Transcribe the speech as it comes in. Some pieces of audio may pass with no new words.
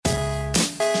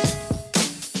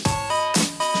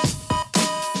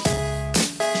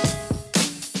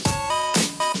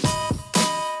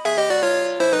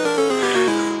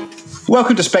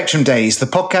Welcome to Spectrum Days, the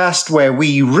podcast where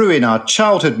we ruin our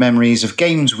childhood memories of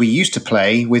games we used to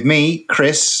play with me,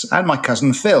 Chris, and my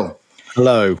cousin Phil.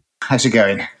 Hello. How's it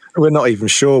going? We're not even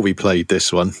sure we played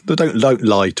this one. Don't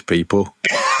lie to people.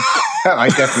 I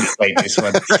definitely played this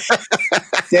one.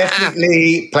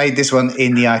 Definitely played this one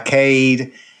in the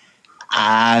arcade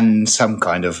and some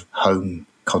kind of home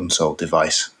console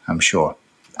device, I'm sure.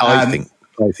 I think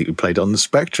we played it on the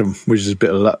Spectrum, which is a bit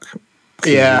of luck.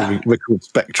 Yeah. We're called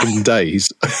Spectrum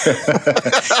Days.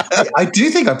 I do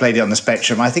think I played it on the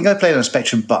Spectrum. I think I played it on the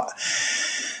Spectrum, but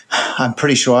I'm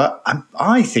pretty sure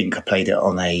I think I played it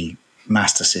on a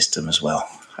Master System as well,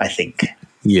 I think.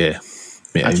 Yeah,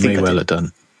 you may well have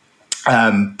done.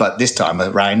 But this time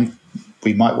around,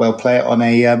 we might well play it on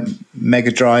a Mega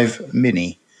Drive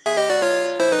Mini.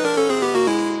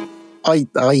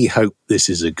 I hope this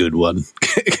is a good one,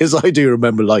 because I do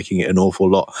remember liking it an awful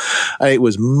lot. It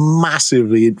was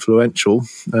massively influential.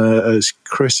 As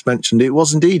Chris mentioned, it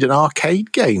was indeed an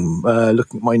arcade game.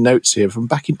 Looking at my notes here, from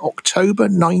back in October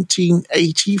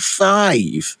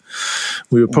 1985.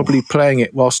 We were probably playing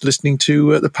it whilst listening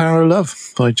to The Power of Love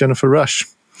by Jennifer Rush,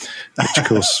 which of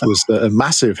course was a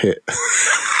massive hit at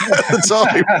the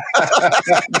time.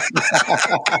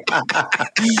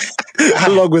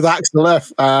 Along with Axel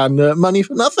F and Money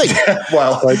for Nothing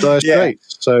by Dire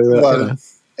Straits. So,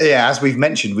 yeah, as we've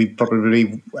mentioned, we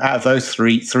probably, out of those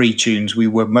three tunes, we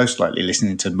were most likely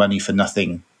listening to Money for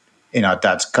Nothing in our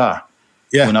dad's car.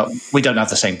 Yeah. We don't have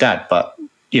the same dad, but,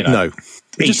 you know. No.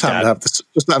 We just happen to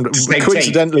have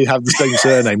coincidentally have the same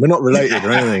surname. We're not related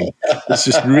or anything. It's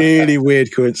just really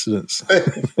weird coincidence.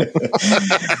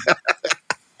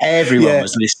 Everyone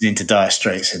was listening to Dire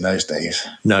Straits in those days.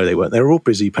 No, they weren't. They were all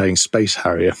busy playing Space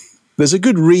Harrier. There's a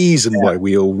good reason why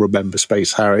we all remember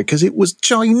Space Harrier, because it was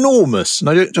ginormous. And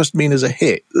I don't just mean as a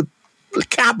hit. The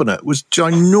cabinet was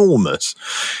ginormous.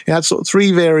 It had sort of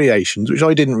three variations, which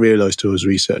I didn't realise till I was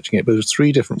researching it, but there was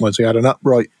three different ones. We had an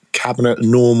upright cabinet, a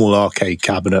normal arcade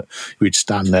cabinet. We'd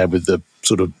stand there with the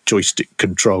sort of joystick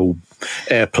control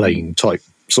airplane type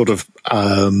sort of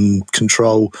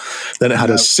control. Then it had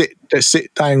a sit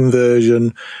down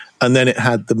version, and then it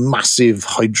had the massive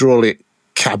hydraulic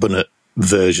cabinet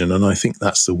version. And I think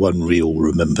that's the one we all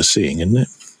remember seeing, isn't it?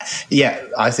 Yeah,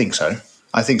 I think so.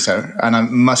 And I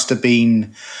must have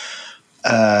been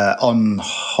on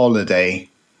holiday,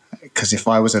 because if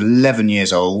I was 11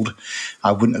 years old,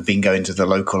 I wouldn't have been going to the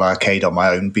local arcade on my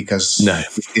own, because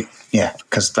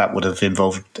that would have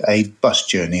involved a bus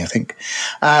journey, I think.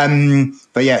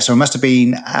 But yeah, so I must have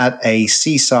been at a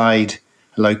seaside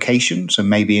location, so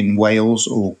maybe in Wales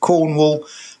or Cornwall,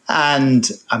 and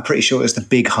I'm pretty sure it was the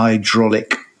big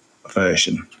hydraulic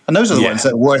version. And those are the ones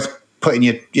that are worth putting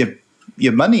your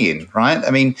money in, right?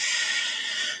 I mean,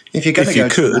 if you're going to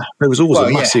go, there was always a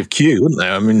massive queue, wasn't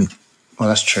there? I mean, well,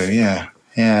 that's true. Yeah.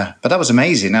 But that was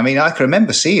amazing. I mean, I can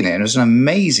remember seeing it, and it was an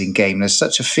amazing game. There's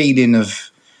such a feeling of,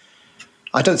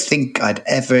 I don't think I'd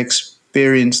ever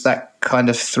experienced that kind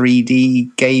of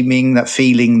 3D gaming, that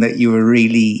feeling that you were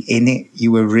really in it,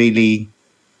 you were really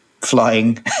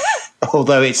flying,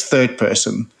 although it's third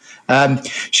person.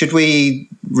 Should we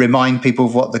remind people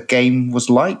of what the game was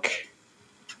like?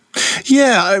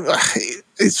 Yeah,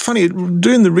 it's funny,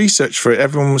 doing the research for it,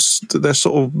 they're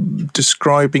sort of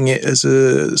describing it as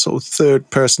a sort of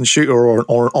third-person shooter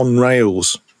or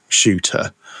on-rails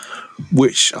shooter,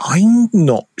 which I'm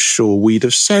not sure we'd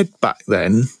have said back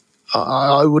then.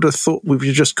 I would have thought we would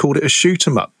have just called it a shoot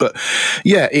 'em up. But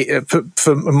yeah,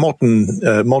 for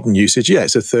modern usage,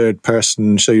 it's a third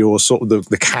person. So you're sort of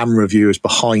the camera view is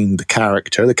behind the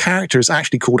character. The character is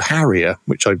actually called Harrier,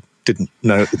 which I didn't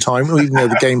know at the time, even though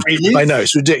the game. Really? I know,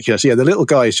 it's ridiculous. Yeah, the little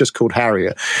guy is just called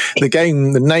Harrier.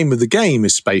 The name of the game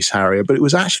is Space Harrier, but it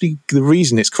was actually the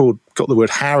reason it's got the word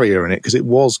Harrier in it, because it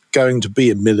was going to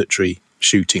be a military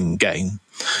shooting game.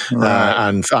 Right.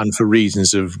 And for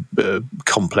reasons of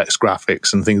complex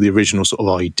graphics and things, the original sort of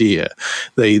idea,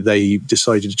 they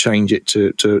decided to change it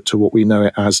to what we know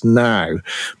it as now.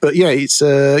 But yeah, it's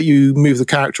you move the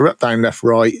character up, down, left,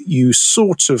 right. You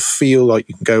sort of feel like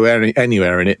you can go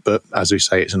anywhere in it, but as we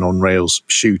say, it's an on-rails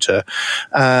shooter.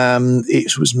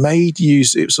 It was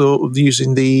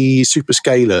using the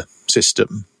Superscalar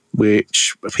system,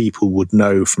 which people would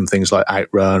know from things like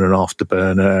Outrun and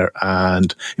Afterburner.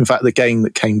 And in fact, the game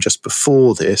that came just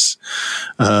before this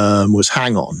was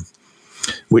Hang On,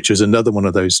 which was another one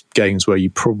of those games where you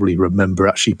probably remember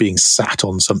actually being sat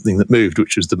on something that moved,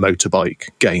 which was the motorbike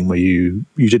game where you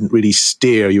didn't really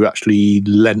steer. You actually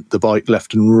leant the bike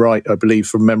left and right, I believe,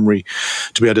 from memory,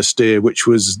 to be able to steer, which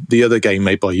was the other game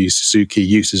made by Yu Suzuki.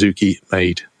 Yu Suzuki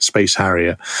made Space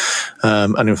Harrier.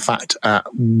 And in fact, at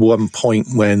one point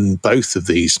when both of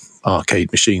these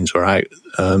arcade machines were out,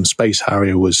 Space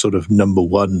Harrier was sort of number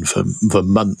one for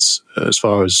months as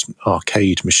far as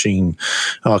arcade machines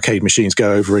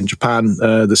go over in Japan.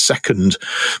 The second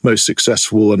most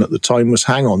successful one at the time was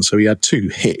Hang On, so he had two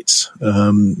hits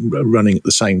running at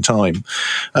the same time.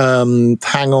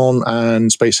 Hang On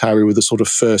and Space Harrier were the sort of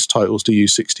first titles to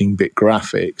use 16-bit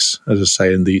graphics, as I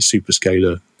say, in the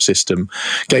Superscaler system.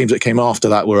 Games that came after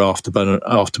that were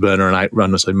Afterburner and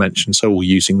Outrun, as I mentioned, so all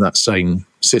using that same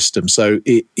system. So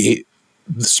the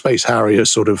Space Harrier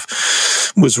sort of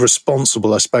was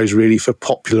responsible, I suppose, really for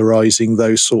popularising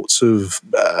those sorts of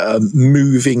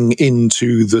moving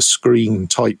into the screen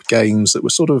type games that were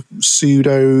sort of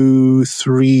pseudo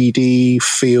 3D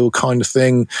feel kind of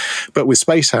thing. But with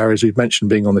Space Harrier, as we've mentioned,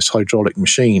 being on this hydraulic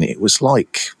machine, it was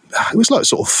like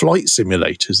sort of flight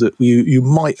simulators that you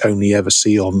might only ever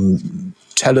see on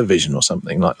television or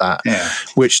something like that,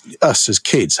 which us as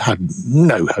kids had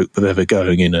no hope of ever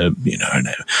going in a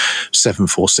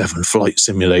 747 flight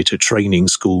simulator training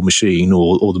school machine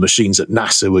or the machines that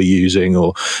NASA were using,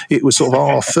 or it was sort of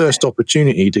our first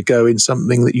opportunity to go in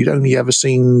something that you'd only ever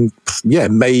seen,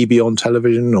 maybe on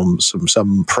television, on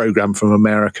some program from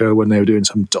America when they were doing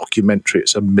some documentary at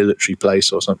some military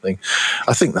place or something.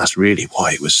 I think that's really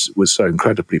why it was so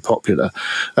incredibly popular.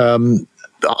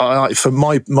 For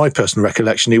my personal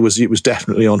recollection, it was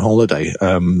definitely on holiday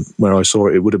when I saw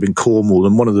it. It would have been Cornwall,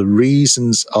 and one of the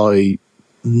reasons I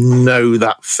know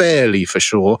that fairly for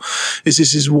sure is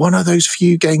this is one of those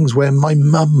few games where my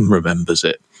mum remembers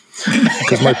it.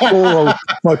 Because my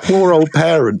poor old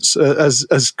parents,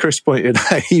 as Chris pointed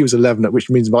out, he was 11, which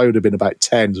means I would have been about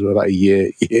 10, so about a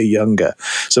year younger.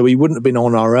 So we wouldn't have been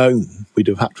on our own. We'd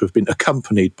have had to have been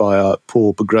accompanied by our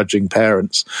poor begrudging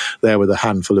parents there with a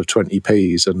handful of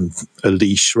 20p's and a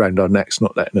leash round our necks,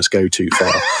 not letting us go too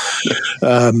far.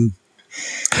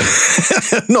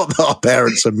 Not that our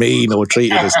parents are mean or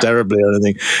treated us terribly or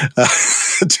anything.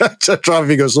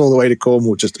 Driving us all the way to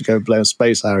Cornwall just to go and play on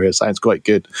Space Harrier sounds quite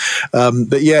good.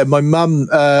 But yeah, my mum,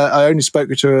 I only spoke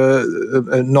to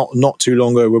her not too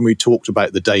long ago when we talked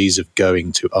about the days of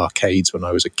going to arcades when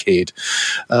I was a kid.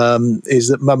 Is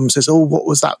that mum says, "Oh, what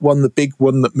was that one? The big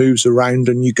one that moves around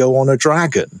and you go on a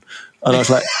dragon?" And I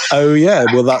was like, "Oh yeah,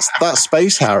 well that's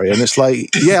Space Harrier." And it's like,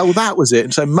 yeah, well that was it.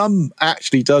 And so mum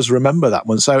actually does remember that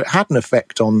one. So it had an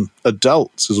effect on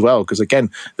adults as well, because again,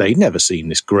 they'd never seen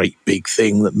this great big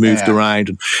thing that moved around,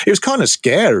 and it was kind of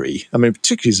scary. I mean,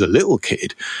 particularly as a little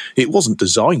kid, it wasn't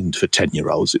designed for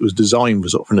 10-year-olds. It was designed for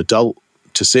sort of an adult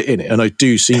to sit in it. And I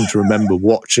do seem to remember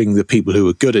watching the people who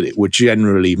were good at it were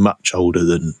generally much older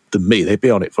than me. They'd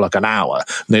be on it for like an hour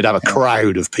and they'd have a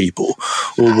crowd of people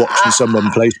all watching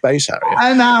someone play Space Harrier.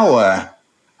 An hour?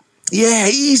 Yeah,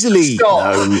 easily.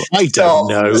 Stop. No, I don't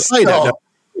know. Stop. I don't know.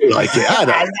 Like it. I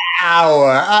don't. An hour.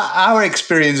 Our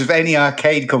experience of any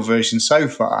arcade conversion so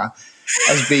far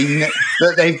has been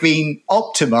that they've been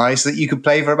optimized that you could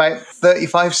play for about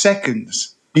 35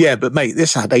 seconds. Yeah, but mate,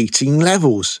 this had 18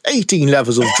 levels. 18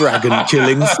 levels of dragon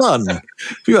killing fun.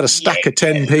 If you had a stack of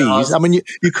 10p's, I mean,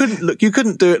 you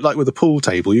couldn't do it like with a pool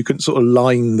table. You couldn't sort of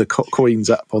line the coins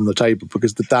up on the table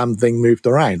because the damn thing moved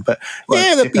around. But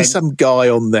there'd be some guy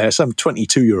on there, some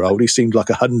 22-year-old, he seemed like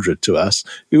 100 to us,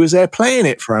 who was there playing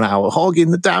it for an hour,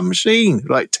 hogging the damn machine.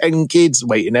 Like 10 kids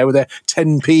waiting there with their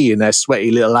 10p in their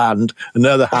sweaty little hand. On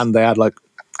the other hand, they had like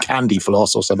candy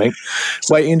floss or something,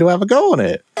 waiting to have a go on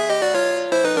it.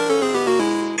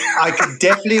 I can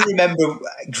definitely remember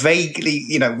vaguely,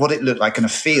 what it looked like in a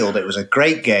field. It was a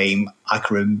great game. I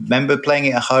can remember playing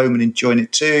it at home and enjoying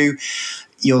it too.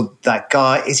 That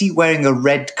guy, is he wearing a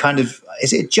red kind of,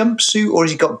 is it a jumpsuit or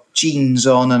has he got jeans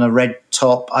on and a red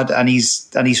top and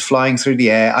he's flying through the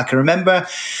air? I can remember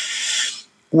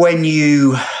when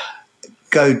you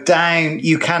go down,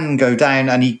 you can go down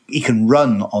and he can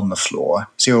run on the floor.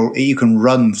 So you can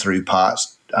run through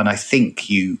parts, and I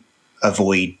think you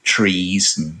avoid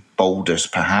trees and boulders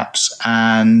perhaps,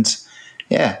 and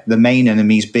the main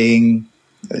enemies being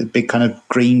big kind of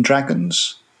green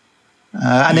dragons,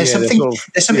 and there's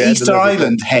some Easter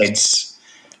Island heads.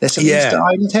 There's some Easter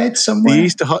Island heads somewhere.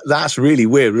 That's really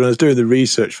weird. When I was doing the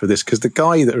research for this, because the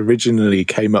guy that originally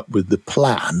came up with the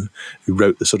plan, who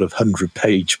wrote the sort of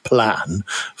 100-page plan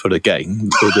for the game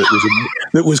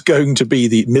that was going to be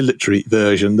the military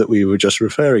version that we were just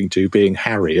referring to, being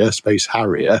Harrier, Space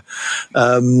Harrier,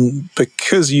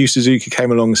 because Yu Suzuki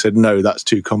came along and said, no, that's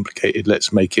too complicated,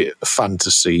 let's make it a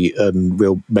fantasy and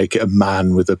we'll make it a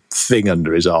man with a thing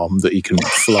under his arm that he can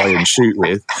fly and shoot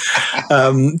with,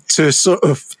 to sort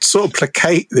of sort of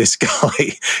placate this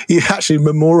guy, he actually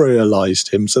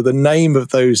memorialized him. So the name of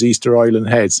those Easter Island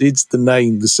heads is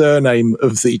the surname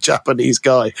of the Japanese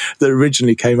guy that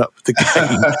originally came up with the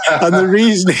game. And the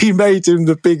reason he made him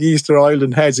the big Easter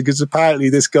Island heads is because apparently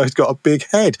this guy's got a big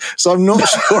head. So I'm not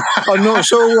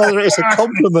sure whether it's a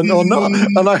compliment or not.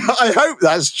 And I hope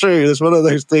that's true. It's one of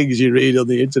those things you read on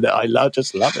the internet. I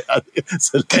just love it. I think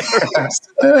it's hilarious.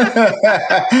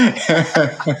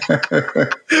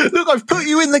 Look, I've put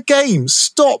you in the game.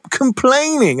 Stop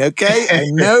complaining, okay? I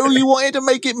know you wanted to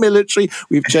make it military.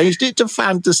 We've changed it to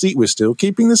fantasy. We're still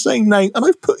keeping the same name, and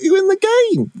I've put you in the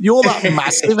game. You're that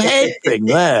massive head thing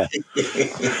there.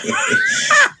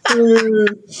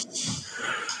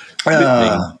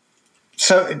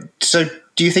 So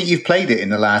do you think you've played it in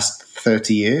the last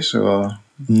 30 years, or?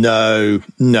 No.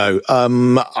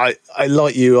 I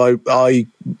like you. I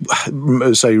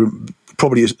say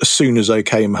probably as soon as I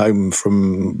came home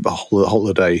from the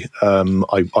holiday,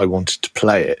 I wanted to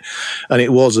play it, and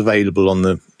it was available on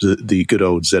the good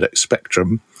old ZX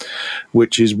Spectrum,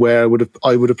 which is where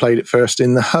I would have played it first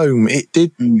in the home. It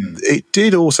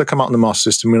did also come out on the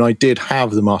Master System, and I did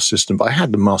have the Master System, but I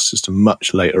had the Master System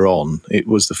much later on. It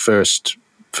was the first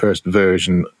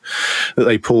version that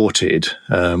they ported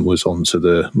was onto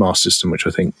the Master System, which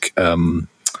I think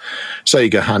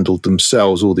Sega handled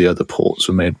themselves. All the other ports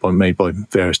were made by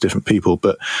various different people,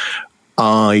 but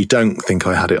I don't think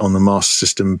I had it on the Master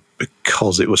System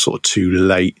because it was sort of too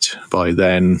late by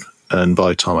then. And by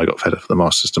the time I got fed up with the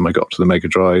Master System, I got to the Mega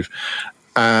Drive.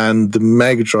 And the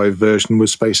Mega Drive version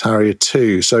was Space Harrier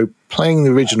 2. So playing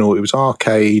the original, it was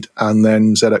arcade and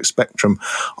then ZX Spectrum.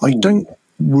 I don't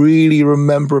really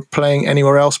remember playing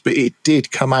anywhere else, but it did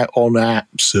come out on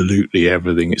absolutely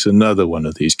everything. It's another one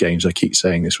of these games. I keep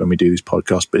saying this when we do these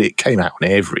podcasts, but it came out on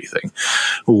everything.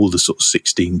 All the sort of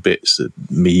 16 bits, the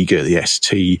Amiga, the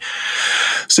ST,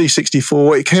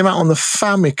 C64. It came out on the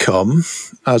Famicom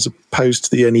as opposed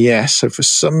to the NES. So for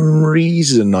some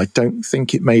reason, I don't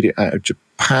think it made it out of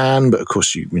Japan. But of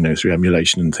course, you know, through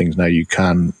emulation and things now, you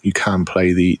can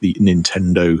play the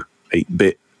Nintendo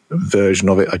 8-bit version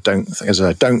of it. I don't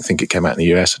think it came out in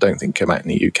the US. I don't think it came out in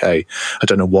the UK. I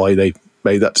don't know why they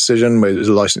made that decision. Whether it was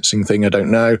a licensing thing, I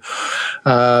don't know.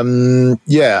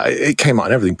 It came out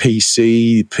on everything.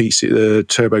 PC, the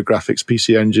Turbo Graphics,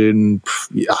 PC Engine,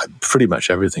 pretty much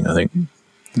everything, I think.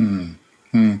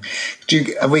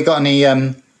 Have we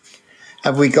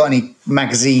got any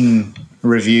magazine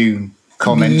review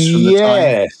comments from the time?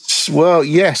 Yes. Well,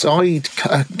 yes.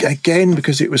 Again,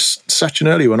 because it was such an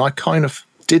early one, I kind of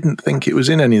didn't think it was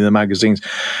in any of the magazines.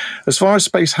 As far as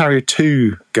Space Harrier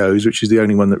 2 goes, which is the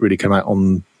only one that really came out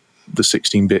on the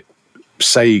 16-bit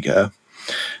Sega,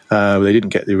 they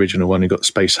didn't get the original one. They got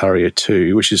Space Harrier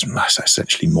 2, which is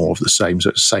essentially more of the same,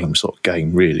 so it's the same sort of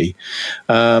game, really.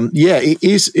 It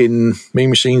is in Mean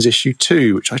Machines issue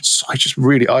 2, which I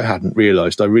hadn't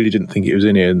realised. I really didn't think it was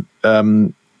in here.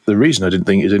 The reason I didn't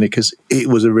think it was in it because it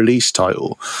was a release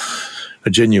title. A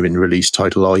genuine release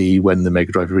title, i.e. when the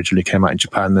Mega Drive originally came out in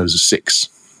Japan, there was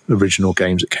 6 original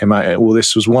games that came out. Well,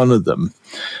 this was one of them.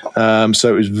 So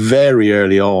it was very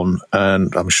early on,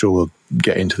 and I'm sure we'll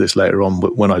get into this later on,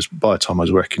 but by the time I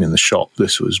was working in the shop,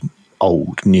 this was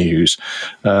old news.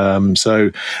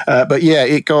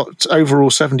 It got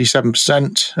overall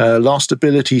 77%, last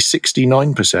ability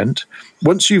 69%.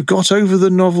 Once you've got over the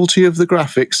novelty of the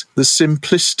graphics, the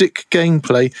simplistic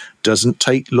gameplay doesn't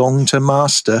take long to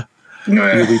master.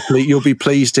 You'll be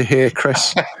pleased to hear,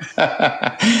 Chris.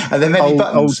 Are there many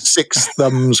buttons? Old 6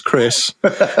 thumbs, Chris.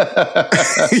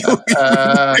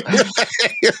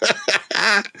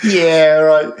 Yeah,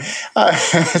 right.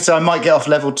 So I might get off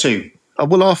level 2.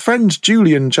 Well, our friend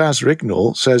Julian Jazz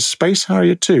Rignall says Space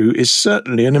Harrier 2 is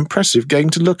certainly an impressive game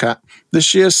to look at. The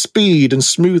sheer speed and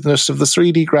smoothness of the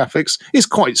 3D graphics is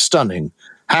quite stunning.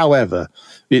 However,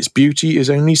 its beauty is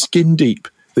only skin deep.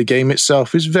 The game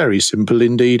itself is very simple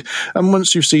indeed, and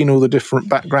once you've seen all the different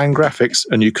background graphics,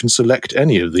 and you can select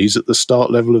any of these at the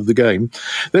start level of the game,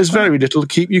 there's very little to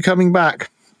keep you coming back.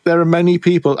 There are many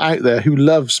people out there who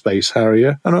love Space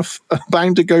Harrier and are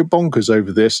bound to go bonkers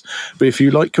over this, but if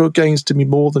you like your games to be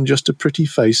more than just a pretty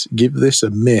face, give this a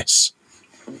miss.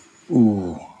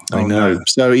 Ooh. I know. No.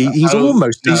 So he's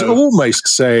almost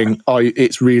saying,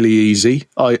 it's really easy.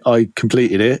 I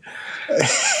completed it.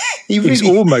 He's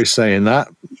almost saying that,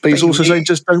 but he's also saying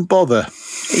just don't bother.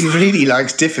 He really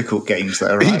likes difficult games,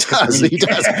 though, right? He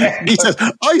does. He says,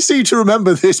 I seem to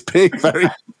remember this being very,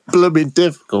 blooming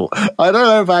difficult. I don't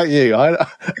know about you.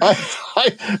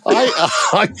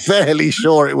 I'm fairly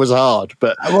sure it was hard,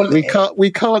 but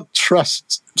we can't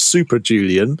trust Super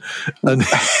Julian and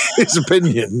his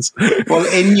opinions. Well,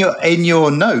 in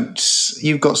your notes,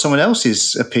 you've got someone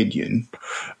else's opinion.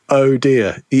 Oh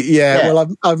dear. Yeah.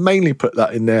 Well, I've mainly put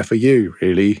that in there for you,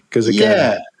 really, because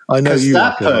again, I know you.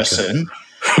 That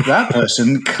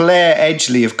person, Claire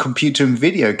Edgley of Computer and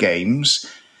Video Games,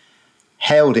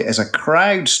 hailed it as a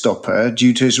crowd stopper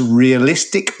due to its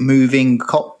realistic moving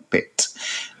cockpit.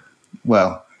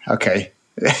 Well, okay.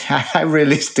 How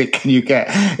realistic can you get?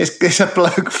 It's a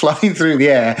bloke flying through the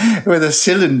air with a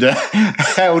cylinder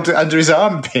held under his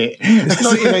armpit. It's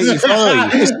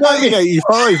 1985. It's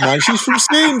 1985, man. She's from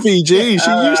CNVG.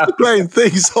 She used to playing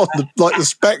things on the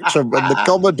Spectrum and the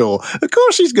Commodore. Of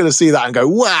course she's going to see that and go,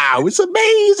 wow, it's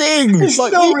amazing. It's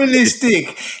like, not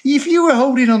realistic. If you were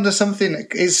holding on to something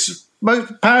that is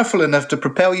most powerful enough to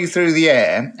propel you through the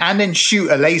air and then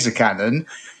shoot a laser cannon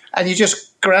and you're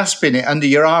just grasping it under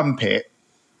your armpit,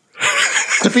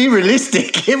 to be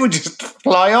realistic, it would just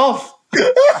fly off.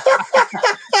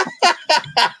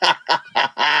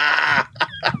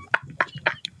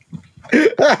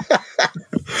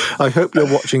 I hope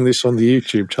you're watching this on the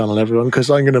YouTube channel, everyone,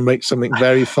 because I'm going to make something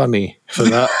very funny for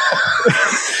that.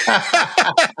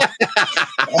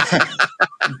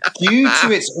 Due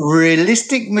to its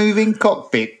realistic moving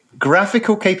cockpit,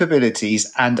 graphical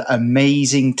capabilities, and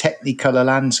amazing Technicolor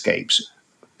landscapes.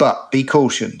 But be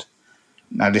cautioned.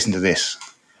 Now listen to this.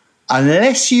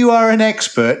 Unless you are an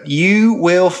expert, you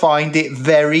will find it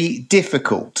very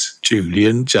difficult.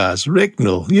 Julian Jazz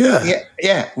Rignall.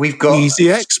 Yeah. We've got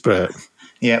easy expert.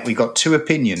 Yeah, we've got two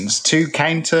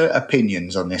counter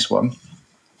opinions on this one.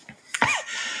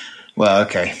 Well,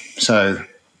 okay. So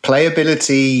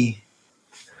playability.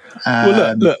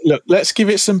 Well, look. Let's give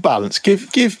it some balance.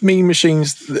 Give Mean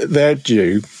Machines their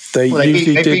due.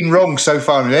 They've been wrong so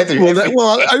far.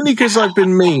 Well, only because I've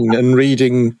been mean and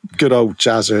reading good old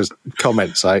Jazzer's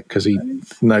comments out because he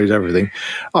knows everything.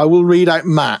 I will read out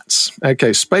Matt's.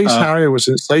 Okay, Space Harrier was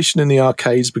a sensation in the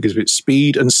arcades because of its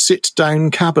speed and sit-down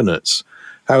cabinets.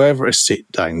 However, its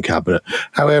playability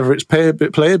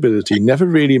never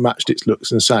really matched its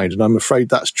looks and sound, and I'm afraid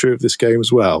that's true of this game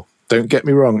as well. Don't get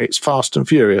me wrong, it's fast and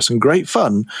furious and great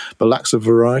fun, but lacks a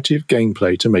variety of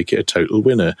gameplay to make it a total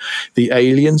winner. The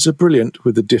aliens are brilliant,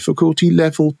 with the difficulty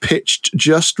level pitched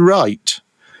just right.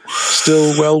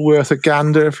 Still well worth a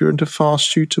gander if you're into fast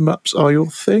shoot-em-ups are your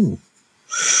thing.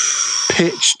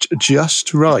 Pitched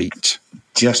just right.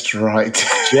 Just right.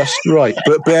 Just right.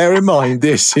 But bear in mind,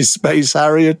 this is Space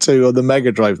Harrier 2 on the Mega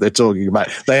Drive they're talking about.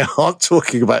 They aren't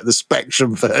talking about the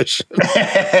Spectrum version.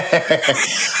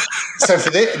 So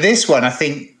for this one, I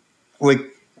think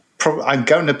I'm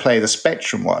going to play the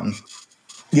Spectrum one.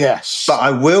 Yes. But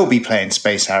I will be playing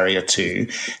Space Harrier 2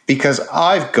 because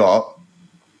I'm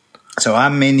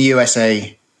in the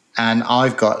USA and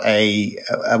I've got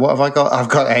what have I got? I've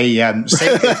got a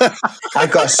Sega, I've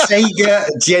got a Sega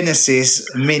Genesis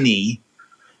Mini,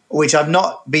 which I've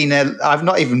not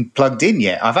even plugged in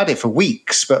yet. I've had it for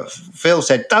weeks, but Phil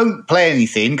said don't play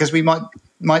anything because we might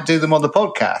do them on the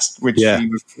podcast, which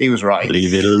he was right.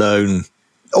 Leave it alone.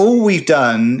 All we've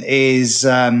done is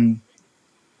a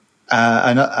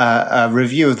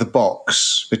review of the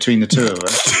box between the two of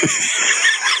us.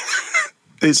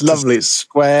 It's lovely. It's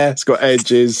square. It's got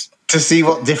edges. To see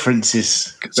what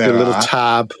differences it's got a little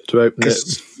tab to open it.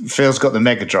 Phil's got the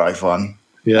Mega Drive one.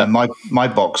 Yeah. And my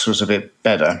box was a bit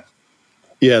better.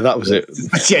 Yeah, that was it.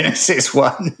 The Genesis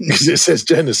one. Because it says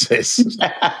Genesis. And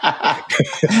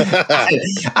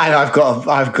I've got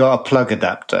a plug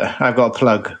adapter. I've got a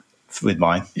plug with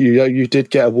mine. You did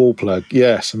get a wall plug,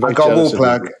 yes. I've got a wall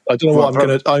plug. I don't know what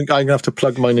I'm going to have to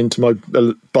plug mine into my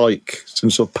bike, some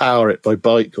sort of power it by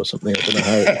bike or something. I don't know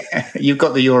how. You've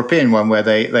got the European one where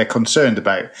they're concerned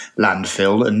about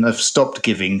landfill and have stopped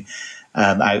giving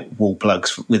out wall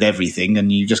plugs with everything, and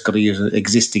you just got to use an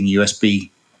existing USB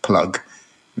plug,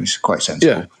 which is quite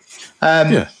sensible.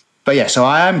 Yeah. But yeah, so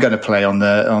I am going to play on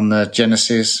the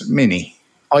Genesis Mini.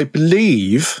 I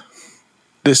believe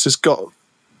this has got.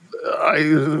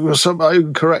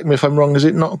 Correct me if I'm wrong. Has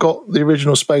it not got the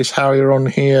original Space Harrier on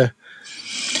here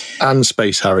and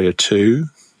Space Harrier 2?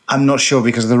 I'm not sure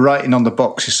because the writing on the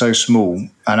box is so small.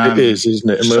 And it is, isn't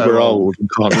it? And we're old and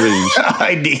can't read.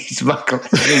 I need to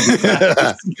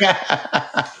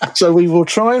So we will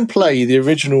try and play the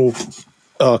original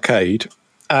arcade.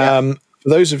 For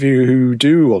those of you who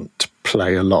do want to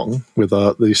play along with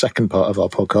the second part of our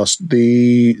podcast,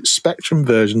 the Spectrum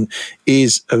version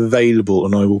is available,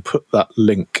 and I will put that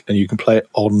link, and you can play it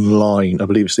online. I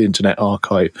believe it's the Internet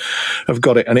Archive. I've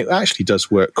got it, and it actually does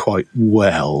work quite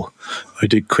well. I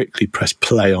did quickly press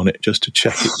play on it just to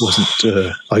check it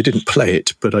wasn't... I didn't play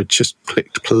it, but I just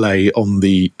clicked play on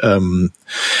the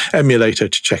emulator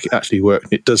to check it actually worked,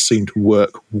 and it does seem to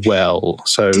work well.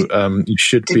 So you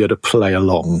should be able to play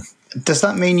along. Does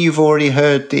that mean you've already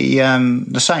heard the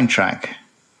soundtrack?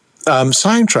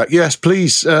 Soundtrack, yes,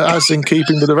 please. As in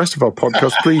keeping with the rest of our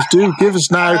podcast, please do give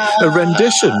us now a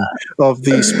rendition of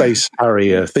the Space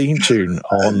Harrier theme tune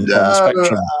on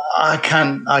Spectrum. I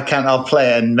can't. I'll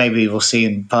play it, and maybe we'll see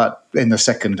in the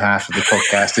second half of the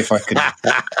podcast if I can.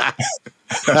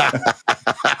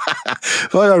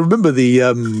 Well, I remember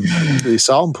the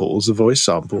samples, the voice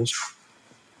samples.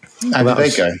 How did they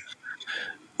go?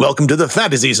 Welcome to the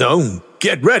Fantasy Zone.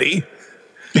 Get ready.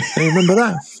 You remember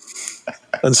that?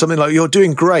 And something like, you're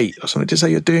doing great, or something to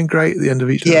say you're doing great at the end of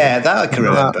each. Yeah, that I can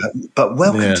remember. But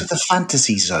welcome to the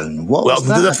Fantasy Zone.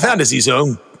 Welcome to the Fantasy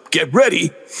Zone. Get ready.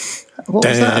 What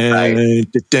was that about?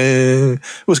 It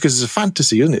was because it's a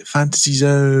fantasy, isn't it? Fantasy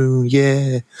Zone,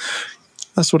 yeah.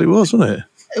 That's what it was, wasn't it?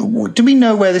 Do we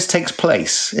know where this takes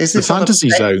place? Is this the Fantasy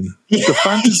Zone? Yeah. The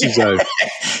Fantasy Zone.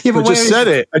 Yeah, but I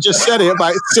just said it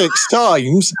about 6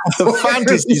 times. The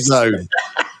Fantasy Zone.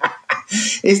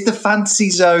 Is the Fantasy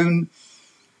Zone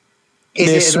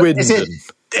near Swindon?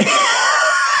 Is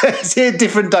it a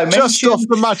different dimension? Just off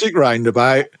the Magic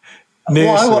Roundabout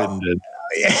near Swindon.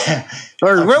 Yeah.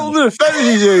 Welcome to the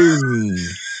Fantasy Zone.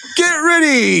 Get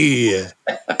ready.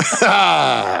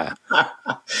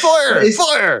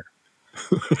 Fire.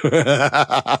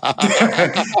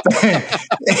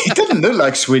 It doesn't look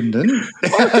like Swindon.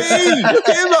 Okay, look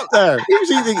at him up there. Who does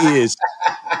he think he is?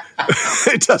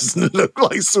 It doesn't look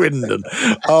like Swindon.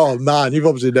 Oh man, you've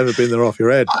obviously never been there off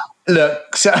your head.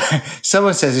 Look,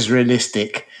 someone says it's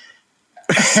realistic.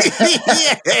 And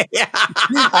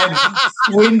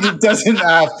Swindon doesn't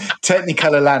have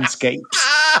Technicolor landscapes.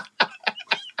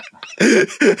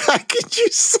 How could you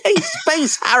say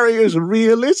Space Harrier is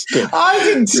realistic? I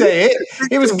didn't say it.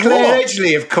 It was Claire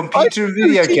Edgley of Computer and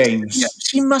Video Games.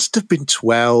 She must have been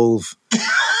 12.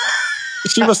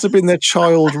 She must have been their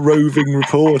child roving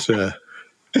reporter.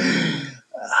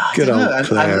 Good old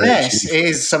Claire. Unless it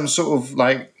is some sort of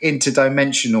like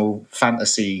interdimensional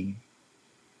fantasy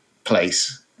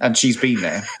place, and she's been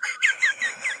there.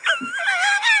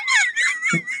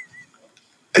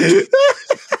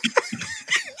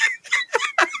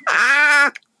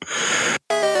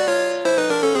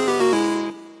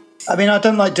 I mean, I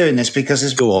don't like doing this because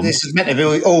this is meant to be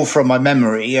all from my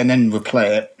memory, and then we'll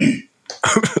play it.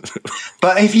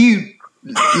 But if you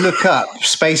look up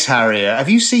Space Harrier, have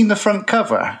you seen the front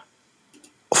cover?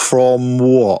 From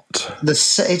what?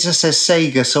 It just says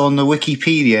Sega, so on the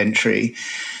Wikipedia entry,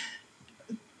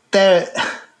 there.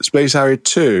 Space Harrier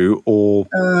 2, or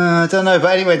I don't know,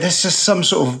 but anyway, there's just some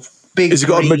sort of big. Has it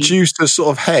got a Medusa sort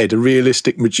of head, a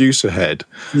realistic Medusa head?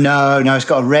 No, it's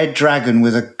got a red dragon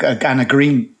with a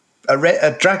green.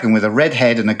 A dragon with a red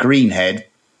head and a green head.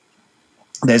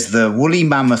 There's the woolly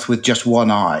mammoth with just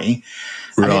one eye.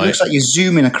 And it looks like you're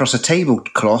zooming across a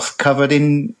tablecloth covered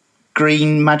in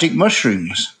green magic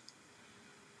mushrooms.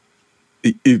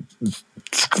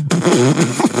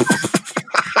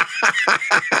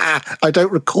 I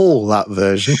don't recall that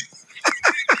version.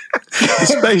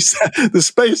 The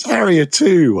Space Harrier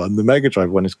 2 one, the Mega Drive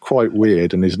one, is quite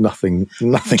weird and is nothing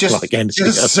like anything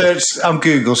just else. Search on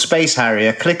Google Space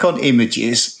Harrier, click on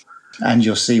images, and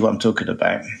you'll see what I'm talking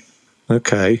about.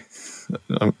 Okay.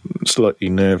 I'm slightly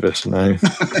nervous now.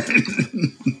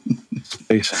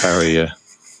 Space Harrier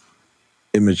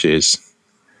images.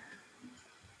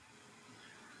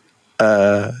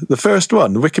 The first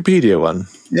one, the Wikipedia one.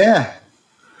 Yeah.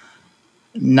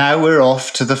 Now we're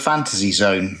off to the Fantasy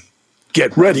Zone.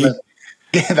 Get ready.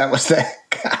 Yeah, that was their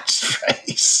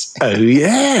catchphrase. Oh,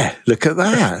 yeah. Look at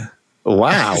that.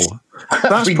 Wow.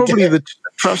 That's probably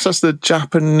perhaps that's the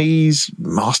Japanese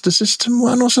Master System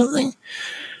one or something.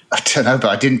 I don't know, but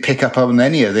I didn't pick up on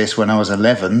any of this when I was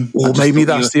 11. Or maybe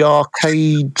that's the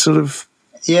arcade sort of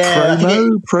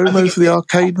promo for the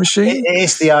arcade machine.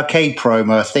 It's the arcade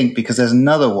promo, I think, because there's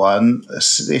another one.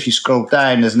 If you scroll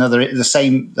down, there's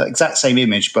the exact same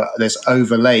image, but there's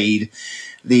overlaid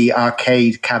the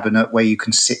arcade cabinet where you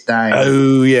can sit down.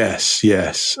 Oh,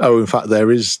 yes. Oh, in fact, there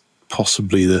is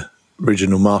possibly the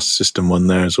original Master System one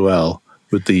there as well,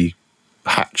 with the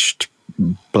hatched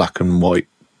black and white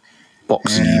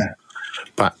boxy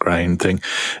background thing.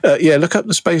 Look up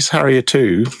the Space Harrier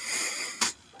 2.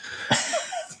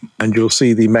 and you'll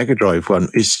see the Mega Drive one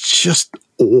is just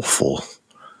awful.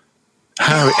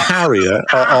 Harrier,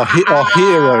 our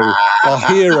hero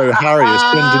Harrier is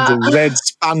turned into red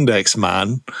spandex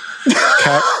man.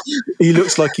 He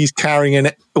looks like he's carrying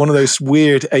one of those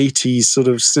weird 80s sort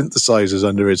of synthesizers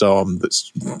under his arm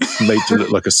that's made to look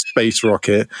like a space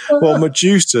rocket. While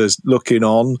Medusa's looking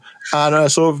on, and a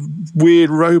sort of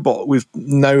weird robot with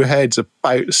no head's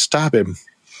about to stab him.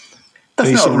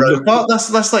 That's not a robot.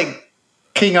 That's like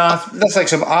King Arthur. That's like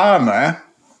some armor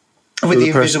with the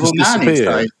Invisible Man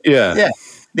inside. Yeah.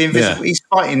 He's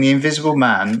fighting the Invisible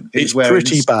Man. It's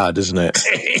pretty bad, isn't it?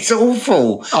 It's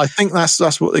awful. I think that's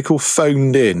what they call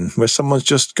phoned in, where someone's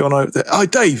just gone out there. Oh,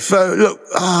 Dave, look,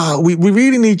 we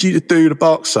really need you to do the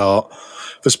box art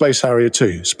for Space Harrier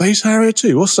 2. Space Harrier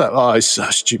 2? What's that? Oh, it's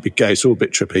a stupid game. It's all a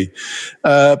bit trippy.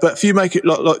 But if you make it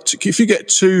like if you get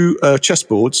 2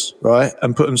 chessboards, right,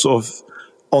 and put them sort of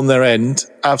on their end,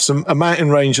 have a mountain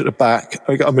range at the back.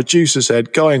 We got a Medusa's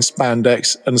head, guy in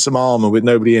spandex, and some armor with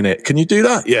nobody in it. Can you do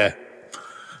that? Yeah.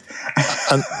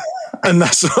 and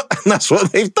that's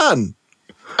what they've done.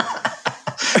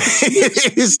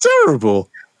 It's terrible.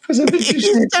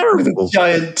 It's terrible. With a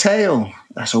giant tail.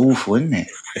 That's awful, isn't it?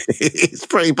 It's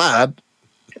pretty bad.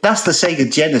 That's the Sega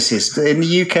Genesis. In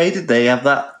the UK, did they have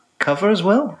that cover as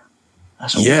well?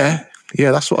 That's awful. Yeah,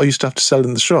 that's what I used to have to sell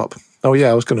in the shop. Oh,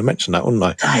 yeah, I was going to mention that, wasn't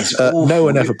I? That is awful. No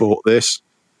one ever bought this.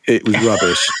 It was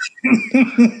rubbish.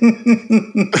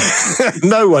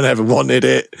 No one ever wanted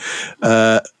it.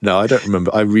 No, I don't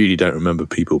remember. I really don't remember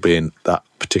people being that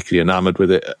particularly enamoured with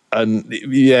it. And,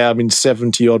 yeah, I mean,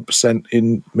 70-odd%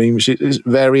 in Mean Machine is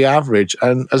very average.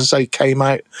 And, as I say, came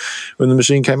out when the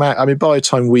machine came out. I mean, by the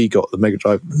time we got the Mega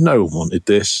Drive, no one wanted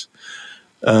this.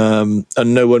 And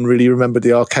no one really remembered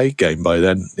the arcade game by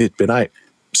then. It'd been out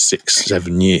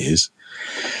 6-7 years.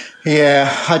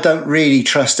 Yeah, I don't really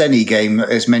trust any game that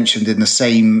is mentioned in the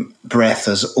same breath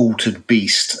as Altered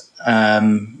Beast.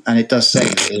 And it does say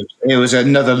it was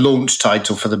another launch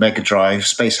title for the Mega Drive,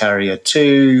 Space Harrier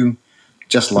 2,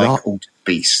 just like Altered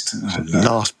Beast.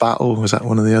 Last Battle, was that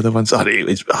one of the other ones? Some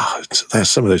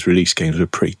of those release games were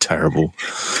pretty terrible.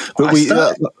 But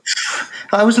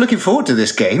I was looking forward to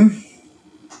this game.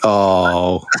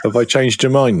 Oh, have I changed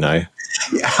your mind now?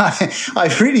 Yeah,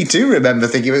 I really do remember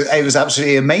thinking it was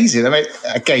absolutely amazing. I mean,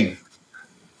 again,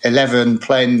 11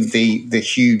 playing the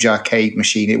huge arcade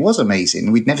machine, it was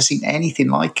amazing. We'd never seen anything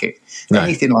like it. No.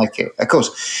 Anything like it. Of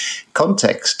course,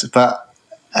 context, but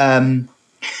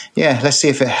let's see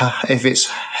if it's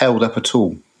held up at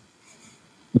all.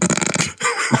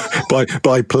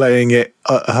 by playing it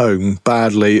at home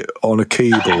badly on a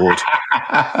keyboard.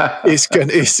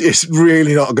 It's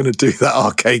really not going to do that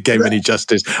arcade game any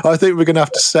justice. I think we're going to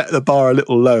have to set the bar a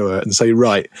little lower and say,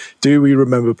 right, do we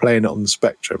remember playing it on the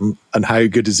Spectrum, and how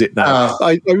good is it now?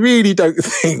 I really don't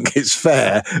think it's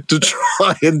fair to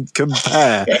try and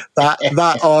compare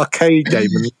that arcade game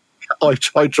and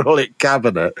hydraulic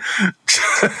cabinet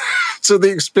to the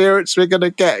experience we're going to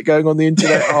get going on the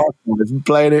Internet Archive and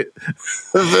playing it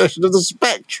a version of the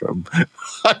Spectrum.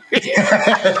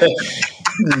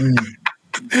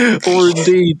 Or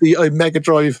indeed the Mega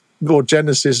Drive or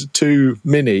Genesis 2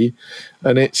 Mini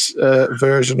and its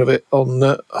version of it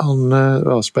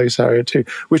on Space Harrier 2,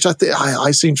 which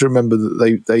I seem to remember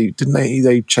that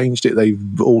they changed it, they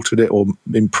altered it or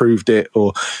improved it,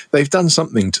 or they've done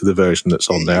something to the version that's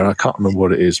on there. I can't remember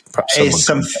what it is. Perhaps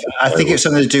I think it's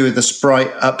something to do with the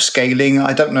sprite upscaling.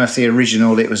 I don't know if the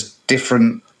original it was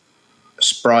different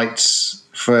sprites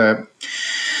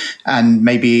and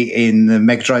maybe in the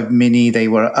Mega Drive Mini they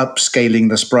were upscaling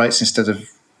the sprites instead of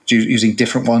using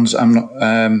different ones. I'm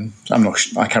not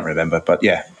sure. I can't remember, but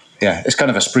yeah, it's kind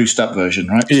of a spruced up version,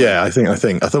 right? Yeah, I think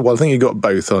you got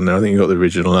both on there. I think you got the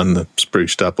original and the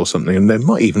spruced up or something, and there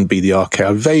might even be the arcade.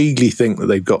 I vaguely think that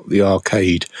they've got the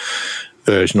arcade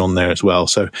version on there as well.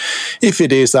 So if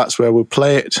it is, that's where we'll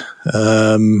play it.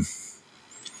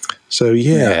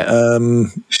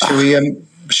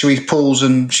 Should we pause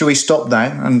and should we stop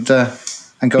now and go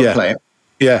and play it?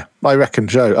 Yeah, I reckon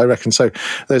so.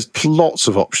 There's lots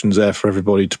of options there for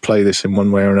everybody to play this in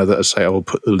one way or another. As I say, I will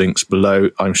put the links below.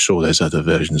 I'm sure there's other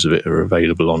versions of it that are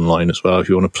available online as well if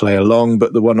you want to play along.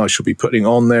 But the one I should be putting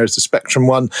on there is the Spectrum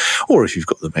one. Or if you've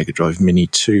got the Mega Drive Mini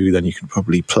 2, then you can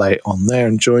probably play it on there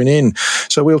and join in.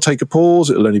 So we'll take a pause.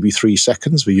 It'll only be 3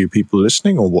 seconds for you people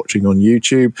listening or watching on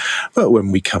YouTube. But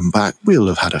when we come back, we'll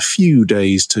have had a few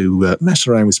days to mess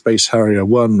around with Space Harrier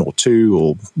 1 or 2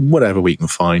 or whatever we can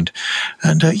find.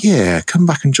 And come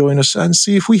back and join us and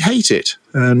see if we hate it.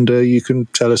 And you can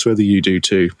tell us whether you do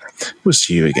too. We'll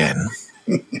see you again.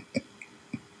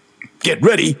 Get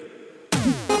ready.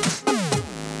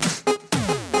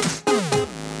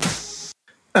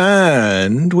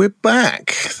 And we're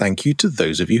back. Thank you to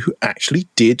those of you who actually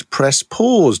did press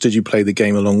pause. Did you play the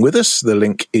game along with us? The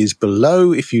link is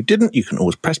below. If you didn't, you can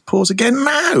always press pause again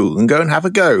now and go and have a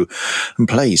go and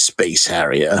play Space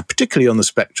Harrier, particularly on the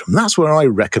Spectrum. That's where I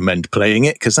recommend playing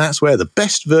it, because that's where the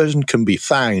best version can be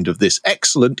found of this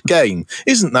excellent game.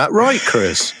 Isn't that right,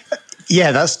 Chris?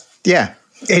 Yeah,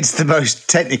 it's the most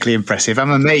technically impressive. I'm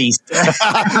amazed.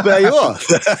 There you are.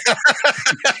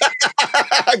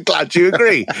 I'm glad you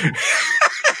agree.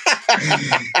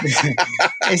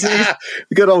 The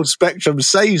good old Spectrum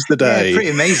saves the day. Yeah, pretty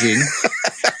amazing.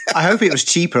 I hope it was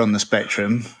cheaper on the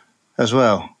Spectrum as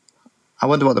well. I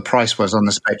wonder what the price was on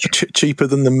the Spectrum. Cheaper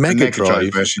than the Mega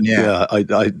Drive version, yeah.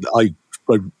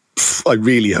 I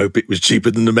really hope it was cheaper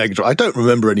than the Mega Drive. I don't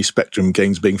remember any Spectrum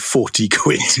games being 40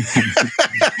 quid.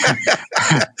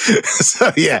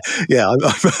 So yeah.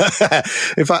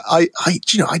 In fact, I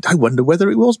wonder whether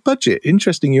it was budget.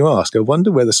 Interesting you ask. I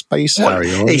wonder whether Space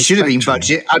Harrier it should have been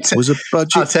budget. Was a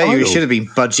budget. I'll tell you, it should have been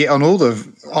budget on all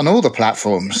the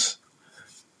platforms.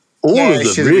 All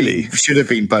of them, really? Should have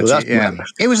been budget. Well, yeah,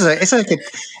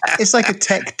 it's like a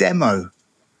tech demo.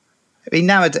 I mean,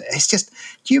 nowadays it's just.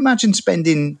 Do you imagine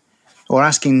spending or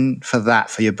asking for that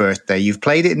for your birthday? You've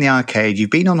played it in the arcade. You've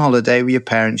been on holiday with your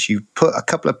parents. You've put a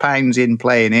couple of pounds in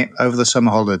playing it over the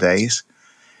summer holidays,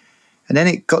 and then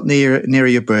it got nearer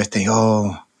your birthday.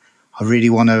 Oh, I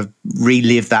really want to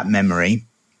relive that memory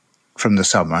from the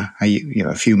summer,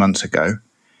 a few months ago.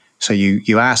 So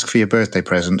you ask for your birthday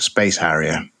present, Space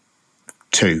Harrier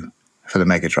 2 for the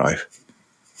Mega Drive.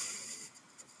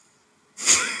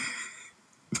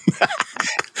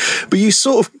 But you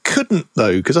sort of couldn't,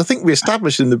 though, because I think we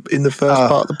established in the first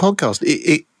part of the podcast,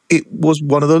 it was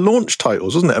one of the launch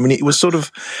titles, wasn't it? I mean, it was sort of.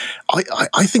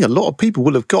 I think a lot of people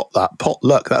will have got that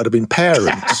potluck. That would have been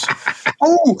parents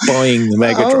buying the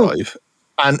Mega Drive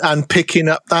and picking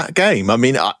up that game. I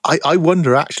mean, I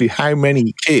wonder actually how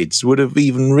many kids would have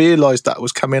even realised that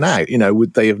was coming out.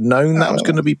 Would they have known that was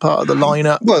going to be part of the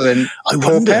lineup? Well, then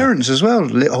poor parents as well.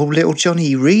 Little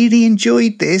Johnny really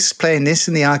enjoyed playing this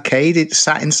in the arcade. It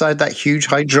sat inside that huge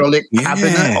hydraulic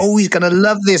cabinet. Oh, he's going to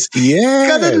love this.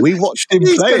 Yeah, we watched him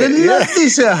play it. He's going to love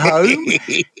this at home.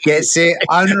 Gets it,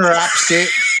 unwraps it,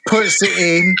 puts it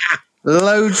in,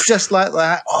 loads just like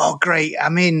that. Oh, great. I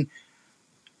mean...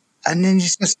 And then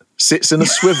just sits in a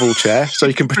swivel chair so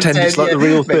you can pretend it's like the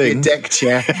real thing. A deck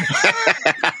chair.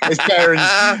 His parents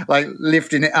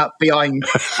lifting it up behind,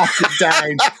 up and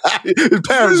down. His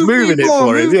parents moving it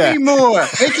for him. Yeah, more.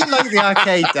 Make it like the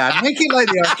arcade, Dad. Make it like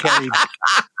the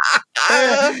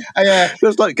arcade.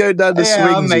 Just like going down the swings.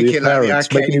 I'll make it like the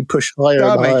arcade. Making you push higher.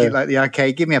 I'll make it like the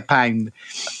arcade. Give me a pound.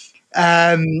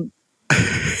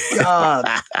 God.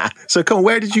 So come on,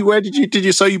 where did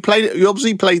you so you played it? You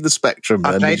obviously played the Spectrum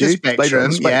then, I played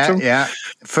the Spectrum. Yeah.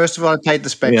 First of all, I played the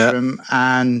Spectrum,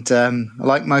 and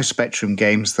like most Spectrum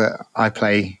games that I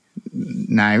play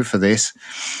now for this,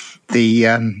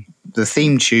 the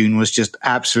theme tune was just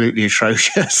absolutely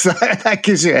atrocious. That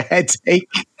gives you a headache.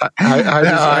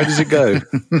 How does it go?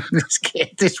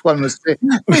 This one is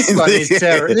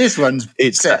terrible.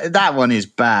 That one is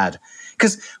bad.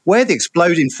 Because where the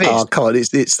exploding fist... Oh, God,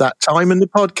 it's that time in the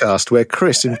podcast where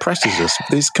Chris impresses us with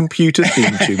his computer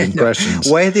theme tune impressions.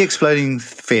 Where the exploding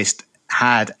fist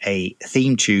had a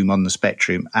theme tune on the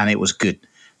Spectrum, and it was good.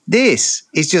 This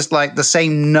is just like the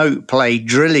same note play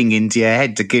drilling into your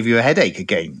head to give you a headache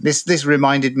again. This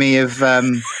reminded me of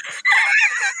the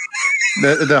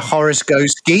Horace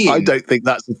Goes Skiing. I don't think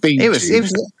that's the theme tune. It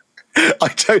was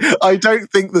I don't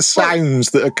think the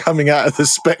sounds that are coming out of the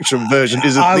Spectrum version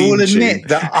is a theme tune. I will admit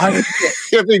that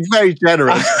you're being very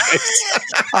generous.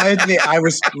 I admit I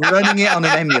was running it on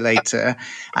an emulator,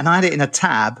 and I had it in a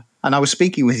tab, and I was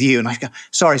speaking with you, and I go,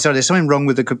 sorry, there's something wrong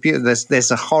with the computer.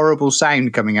 There's a horrible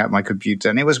sound coming out of my computer,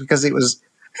 and it was because it was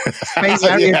Space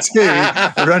Harrier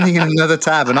 2 running in another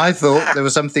tab, and I thought there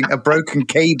was a broken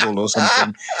cable or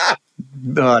something.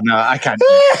 Oh, no, I can't.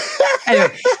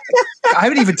 Anyway, we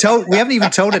haven't even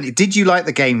told any. Did you like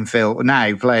the game, Phil,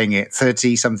 now playing it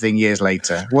 30-something years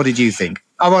later? What did you think?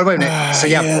 Oh, well, wait a minute. So,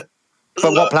 yeah.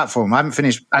 But what platform? I haven't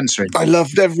finished answering. I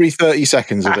loved every 30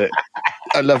 seconds of it.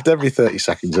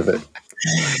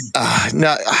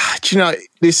 No, do you know,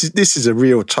 this is a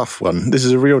real tough one.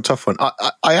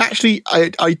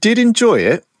 I did enjoy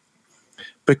it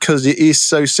because it is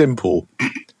so simple.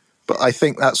 But I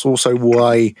think that's also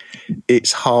why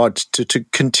it's hard to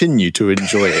continue to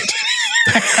enjoy it.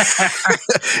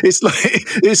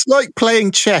 It's like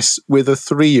playing chess with a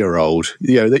 3-year-old.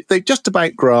 They just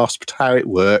about grasped how it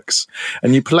works,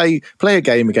 and you play a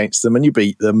game against them, and you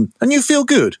beat them, and you feel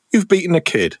good. You've beaten a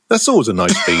kid. That's always a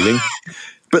nice feeling.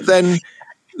 But then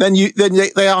then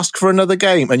they ask for another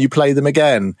game, and you play them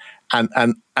again,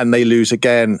 and they lose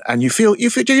again, and you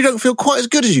don't feel quite as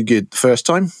good as you did the first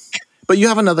time. But you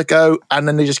have another go, and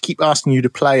then they just keep asking you to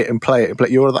play it and play it and play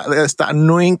it. You're that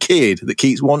annoying kid that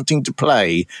keeps wanting to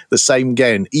play the same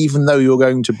game, even though you're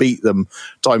going to beat them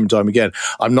time and time again.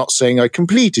 I'm not saying I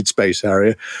completed Space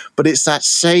Harrier, but it's that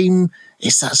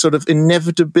sort of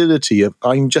inevitability of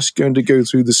I'm just going to go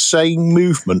through the same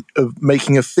movement of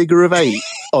making a figure of 8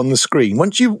 on the screen.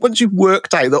 Once you've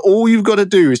worked out that all you've got to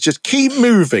do is just keep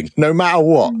moving, no matter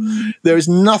what, there is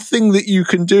nothing that you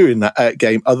can do in that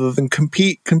game other than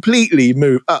completely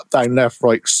move up, down, left,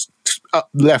 right, up,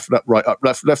 left, right, up,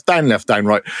 left, down,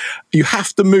 right. You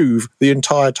have to move the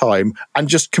entire time and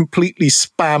just completely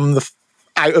spam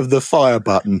out of the fire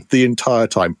button the entire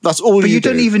time. That's all. But you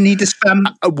don't even need to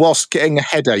spam whilst getting a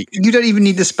headache. You don't even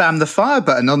need to spam the fire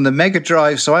button on the Mega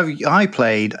Drive. So I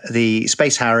played the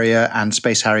Space Harrier and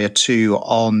Space Harrier 2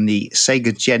 on the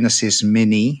Sega Genesis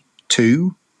Mini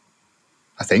 2.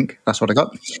 I think that's what I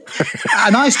got.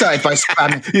 And I started by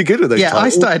spamming. You're good with those. Yeah, titles. I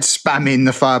started spamming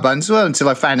the fire button as well until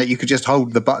I found out you could just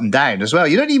hold the button down as well.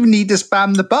 You don't even need to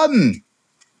spam the button.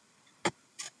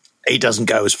 It doesn't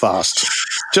go as fast.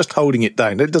 Just holding it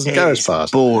down, it doesn't go as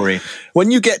fast. Boring.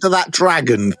 When you get to that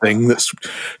dragon thing that's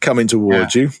coming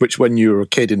towards you, which when you were a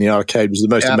kid in the arcade was the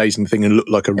most amazing thing and looked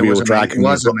like a real dragon. It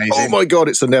was amazing. Oh my God,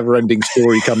 it's a never-ending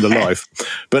story come to life.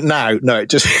 But now, no, it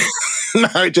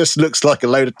just looks like a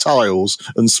load of tiles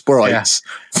and sprites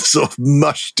sort of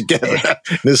mushed together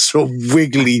in this sort of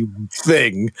wiggly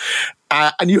thing.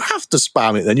 And you have to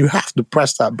spam it then. You have to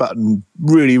press that button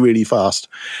really, really fast.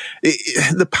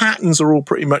 The patterns are all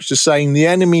pretty much the same. The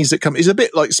enemies that come, it's a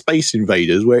bit like Space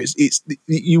Invaders, where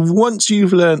once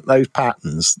you've learnt those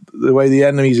patterns, the way the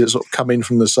enemies that sort of come in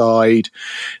from the side,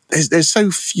 there's so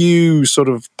few sort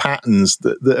of patterns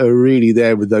that are really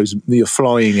there with the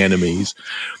flying enemies.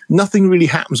 Nothing really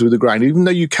happens with the ground, even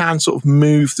though you can sort of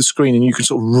move the screen and you can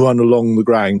sort of run along the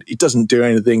ground. It doesn't do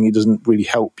anything. It doesn't really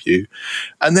help you.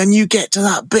 And then you get to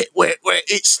that bit where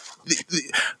it's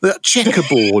the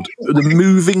checkerboard, the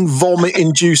moving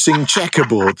vomit-inducing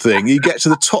checkerboard thing. You get to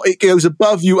the top, it goes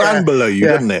above you and below you,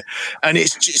 doesn't it? And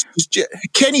it's just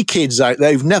Kenny kids out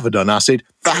there who've never done acid,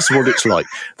 that's what it's like.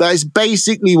 That is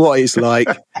basically what it's like.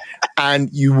 And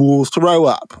you will throw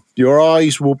up. Your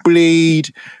eyes will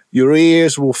bleed. Your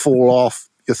ears will fall off.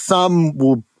 Your thumb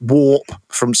will warp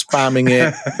from spamming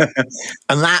it.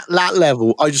 And that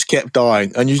level, I just kept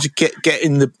dying. And you just get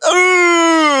in the...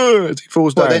 it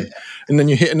falls down. And then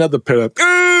you hit another pillar.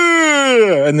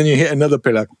 And then you hit another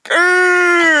pillar.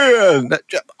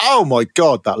 Oh, my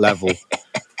God, that level.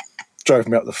 Drove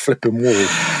me up the flipping wall.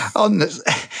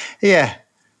 Yeah,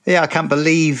 I can't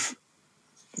believe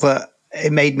that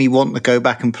it made me want to go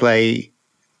back and play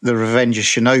The Revenge of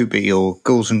Shinobi or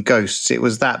Ghouls and Ghosts. It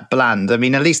was that bland. I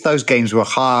mean, at least those games were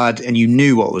hard and you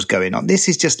knew what was going on. This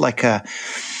is just like a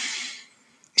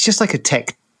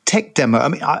tech demo. I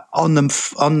mean, on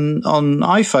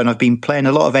iPhone, I've been playing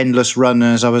a lot of Endless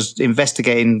Runners. I was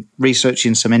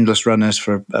researching some Endless Runners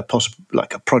for a possible,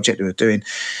 like a project we were doing.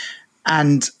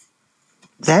 And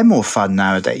they're more fun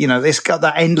nowadays. You know, it's got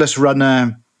that Endless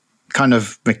Runner kind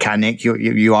of mechanic.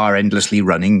 You are endlessly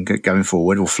running, going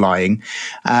forward or flying.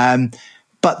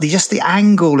 But just the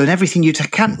angle and everything, you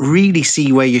can't really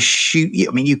see where you shoot.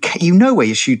 I mean, you know where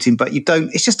you're shooting, but you don't.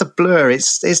 It's just a blur.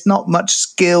 It's not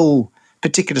much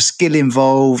particular skill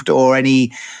involved, or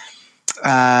any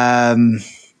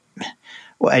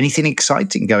anything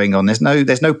exciting going on. There's no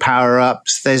power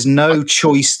ups. There's no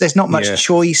choice. There's not much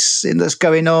choice that's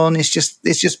going on. It's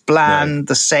just bland,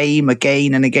 the same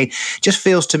again and again. Just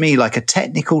feels to me like a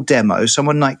technical demo.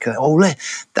 Someone like,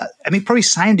 probably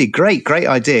sounded great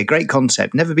idea, great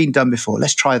concept, never been done before.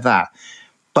 Let's try that.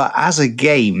 But as a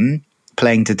game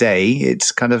playing today,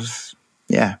 it's kind of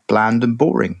bland and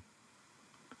boring.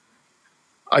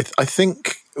 I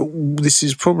think this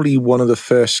is probably one of the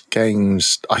first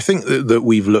games I think that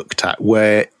we've looked at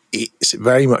where it's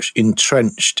very much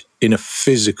entrenched in a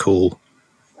physical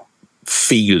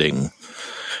feeling,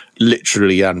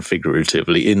 literally and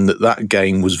figuratively, in that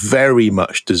game was very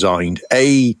much designed,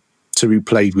 to be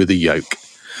played with a yoke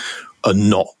and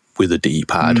not with a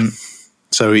D-pad.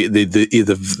 So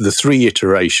the three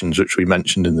iterations, which we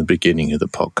mentioned in the beginning of the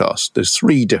podcast, there's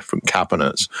three different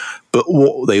cabinets, but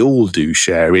what they all do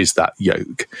share is that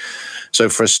yoke. So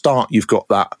for a start, you've got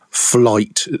that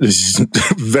flight, this is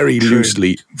very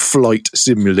loosely flight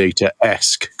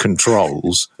simulator-esque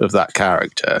controls of that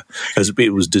character, as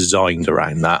it was designed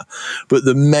around that. But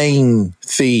the main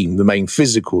theme, the main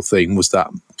physical theme, was that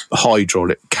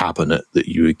hydraulic cabinet that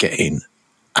you would get in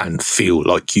and feel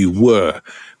like you were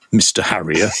Mr.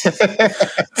 Harrier,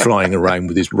 flying around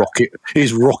with his rocket under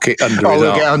his we'll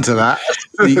arm. get onto that.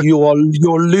 You're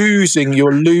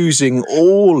losing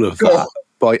all of that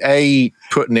by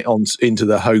putting it into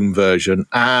the home version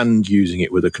and using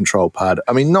it with a control pad.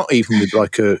 I mean, not even with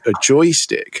like a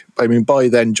joystick. I mean, by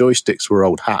then joysticks were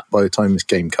old hat by the time this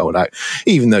game came out.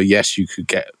 Even though, yes, you could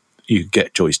get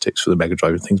joysticks for the Mega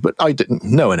Drive and things, but I didn't.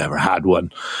 No one ever had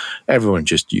one. Everyone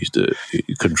just used a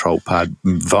control pad.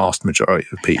 Vast majority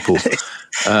of people.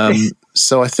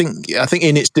 So I think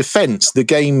in its defence, the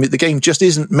game just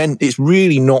isn't meant. It's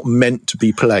really not meant to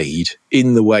be played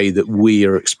in the way that we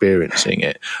are experiencing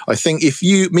it. I think if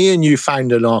me and you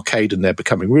found an arcade and they're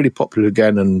becoming really popular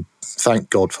again, and thank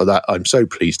God for that. I'm so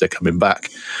pleased they're coming back.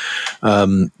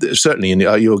 Certainly,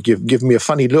 you'll give me a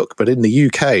funny look, but in the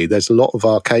UK, there's a lot of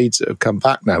arcades that have come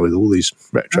back now with all these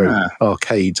retro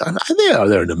arcades. And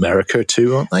they're in America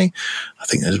too, aren't they? I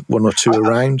think there's one or two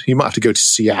around. You might have to go to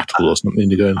Seattle or something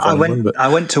to go and find one. But I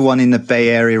went to one in the Bay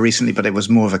Area recently, but it was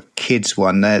more of a kids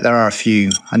one. There are a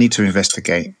few. I need to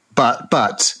investigate.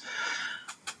 But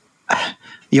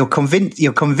you're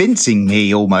convincing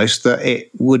me almost that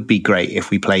it would be great if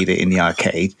we played it in the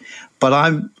arcade.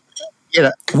 But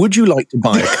would you like to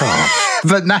buy a car?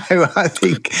 But no, I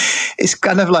think it's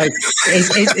kind of like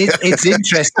it's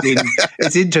interesting.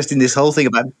 It's interesting, this whole thing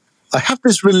about. I have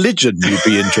this religion you'd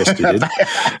be interested in.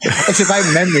 It's about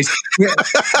memories.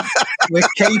 We're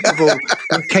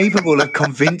capable of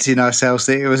convincing ourselves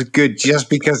that it was good just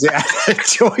because it had a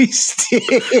joystick.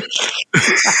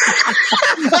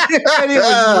 And it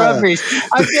was rubbish.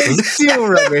 I think it's still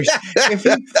rubbish. If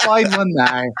you find one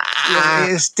now,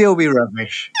 it'll still be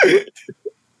rubbish.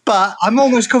 But I'm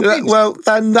almost convinced. Well,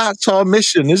 then that's our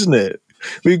mission, isn't it?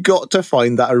 We've got to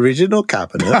find that original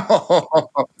cabinet.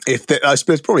 I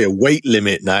suppose probably a weight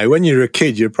limit now. When you're a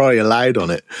kid, you're probably allowed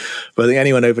on it. But I think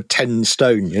anyone over 10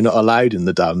 stone, you're not allowed in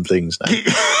the damn things now.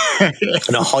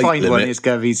 And a height find limit. One, it's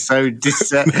going to be so it's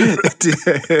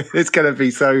going to be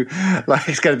so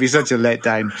it's going to be such a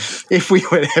letdown if we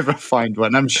would ever find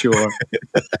one. I'm sure.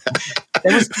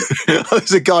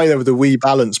 There's a guy there with a wee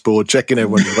balance board checking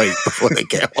everyone's weight before they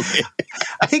get on it.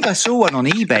 I think I saw one on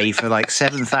eBay for like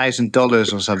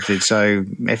 $7,000 or something. So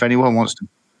if anyone wants to,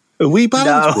 a wee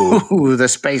balance board, the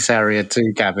Space Harrier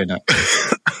 2 cabinet.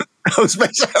 I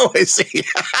see.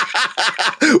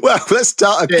 Well, let's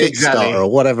start a Kickstarter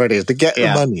or whatever it is to get the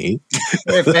money.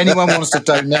 If anyone wants to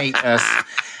donate us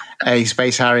a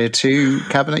Space Harrier 2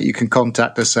 cabinet, you can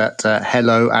contact us at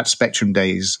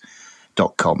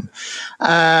hello@spectrumdays.com.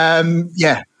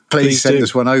 Please send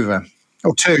us one over.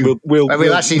 Or two.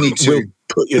 We'll actually need two. We'll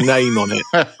put your name on it.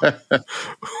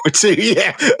 Two,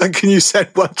 yeah. And can you send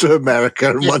one to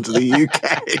America and one to the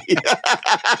UK?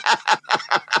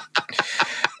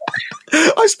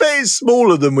 I bet it's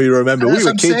smaller than we remember. We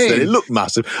were kids then. It looked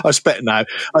massive. I bet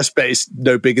it's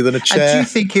no bigger than a chair. And do you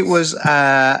think it was?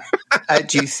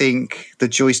 Do you think the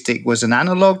joystick was an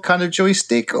analog kind of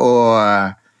joystick,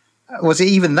 or was it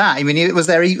even that? I mean, it was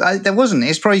there. There wasn't.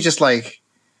 It's probably just like,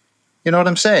 you know what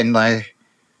I'm saying? Like,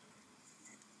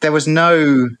 there was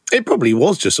no. It probably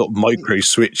was just sort of micro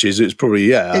switches. It's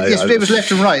probably it was left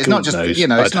and right. It's not just knows.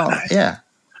 It's not. Yeah,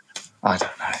 I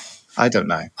don't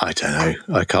know.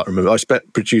 I can't remember. I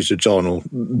expect producer John will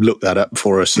look that up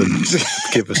for us and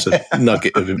give us a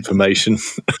nugget of information.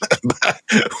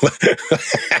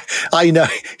 I know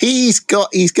he's got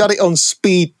it on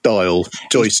speed dial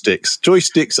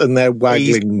joysticks, and their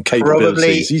waggling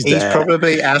capabilities. He's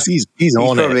probably asking. He's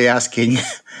on it. Probably asking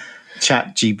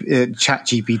Chat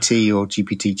GPT or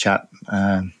GPT Chat.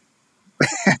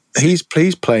 He's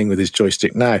playing with his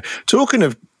joystick now. Talking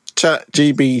of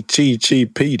ChatGPT,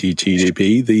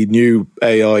 the new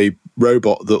AI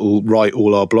robot that will write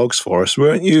all our blogs for us,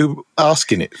 weren't you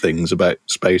asking it things about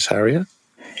Space Harrier?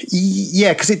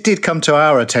 Yeah, because it did come to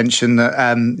our attention that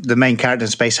the main character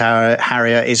in Space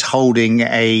Harrier is holding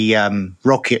a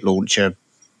rocket launcher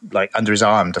like under his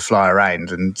arm to fly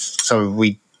around, and so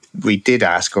we did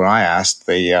ask, or I asked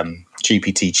the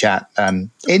GPT Chat,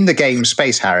 in the game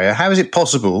Space Harrier, how is it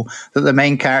possible that the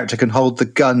main character can hold the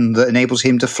gun that enables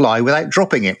him to fly without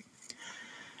dropping it?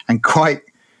 And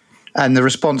the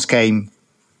response came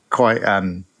quite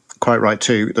right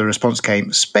too. The response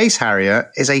came: Space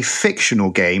Harrier is a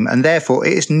fictional game, and therefore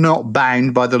it is not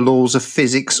bound by the laws of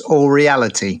physics or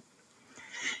reality.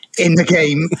 In the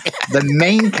game, the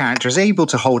main character is able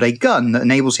to hold a gun that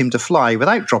enables him to fly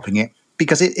without dropping it,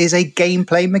 because it is a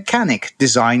gameplay mechanic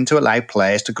designed to allow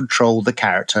players to control the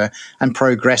character and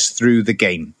progress through the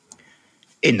game.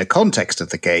 In the context of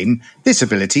the game, this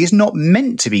ability is not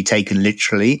meant to be taken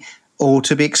literally or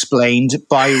to be explained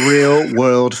by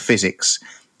real-world physics.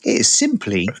 It is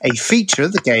simply a feature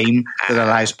of the game that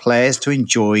allows players to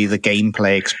enjoy the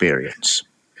gameplay experience.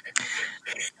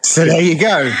 So there you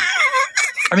go.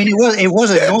 I mean, it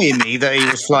was annoying me that he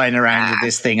was flying around with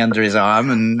this thing under his arm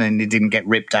and it didn't get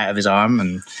ripped out of his arm.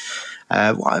 And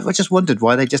I just wondered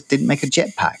why they just didn't make a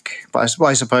jetpack. But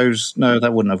I suppose, no,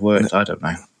 that wouldn't have worked. I don't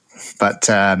know. But,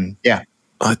 yeah.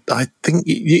 I think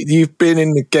you've been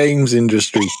in the games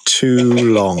industry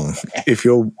too long if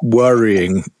you're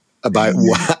worrying about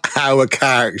how a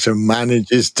character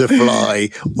manages to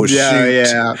fly or shoot.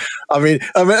 Yeah. I mean,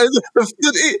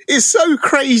 it's so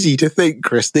crazy to think,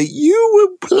 Chris, that you were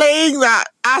playing that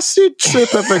acid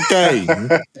trip of a game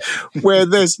where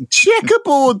there's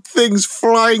checkerboard things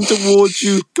flying towards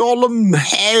you, golem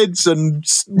heads and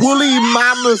woolly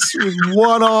mammoths with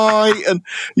one eye, and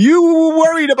you were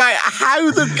worried about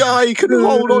how the guy could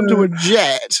hold onto a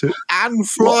jet and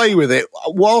fly with it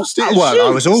whilst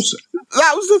it shoots.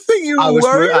 That was the thing you were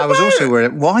worried about. I was also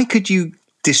worried. Why could you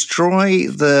destroy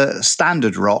the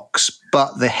standard rocks,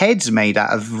 but the heads made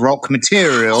out of rock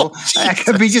material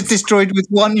can be just destroyed with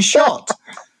one shot?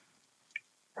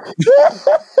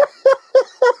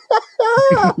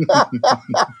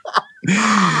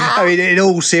 I mean, in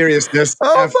all seriousness,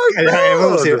 of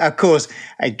course,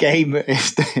 a game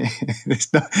is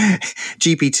it's not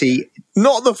GPT.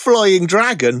 Not the flying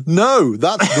dragon. No,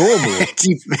 that's normal.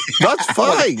 That's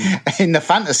fine. In the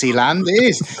fantasy land, it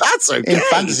is. That's okay. In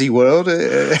fantasy world,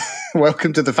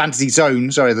 welcome to the fantasy zone.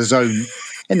 Sorry, the zone.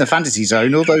 In the fantasy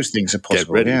zone, all those things are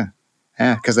possible. Yeah,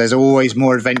 because there's always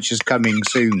more adventures coming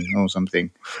soon or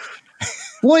something.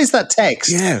 What is that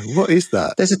text? Yeah, what is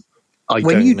that? There's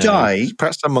when you die,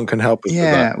 perhaps someone can help us with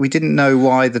that. Yeah, we didn't know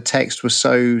why the text was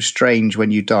so strange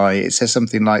when you die. It says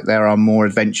something like there are more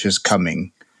adventures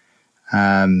coming.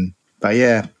 But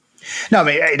yeah. No, I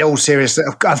mean, in all seriousness,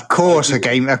 of course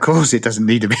it doesn't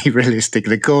need to be realistic.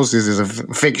 Of course this is a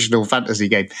fictional fantasy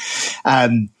game.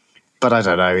 But I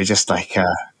don't know, it's just like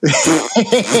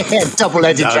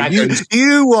double-headed dragons.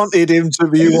 You wanted him to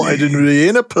be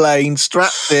in a plane,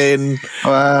 strapped in, with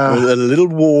a little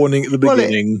warning at the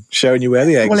beginning, showing you where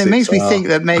the exits are. Well, it makes me think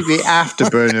that maybe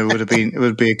Afterburner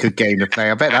would be a good game to play.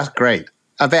 I bet that's great.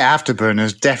 I bet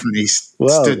Afterburner's definitely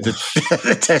stood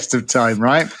the test of time,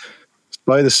 right?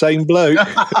 By the same bloke.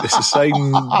 It's the same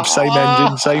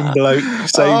engine, same bloke,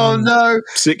 same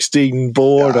 16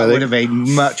 board, I think. Would have made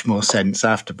much more sense,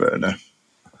 Afterburner.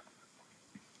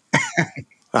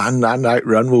 and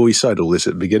Outrun. Well, we said all this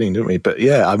at the beginning, didn't we? But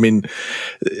yeah, I mean,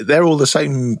 they're all the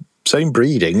same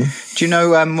breeding. Do you know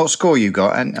what score you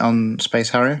got on Space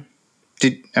Harrier?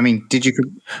 Did you?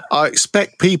 I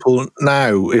expect people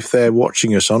now, if they're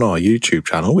watching us on our YouTube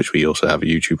channel, which we also have a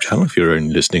YouTube channel, if you're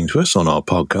only listening to us on our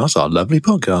podcast, our lovely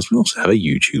podcast, we also have a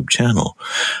YouTube channel.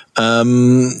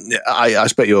 I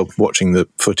expect you're watching the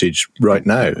footage right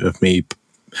now of me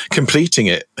completing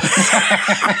it.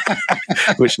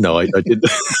 Which no, I didn't.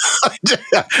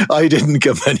 I didn't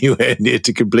come anywhere near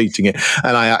to completing it,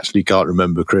 and I actually can't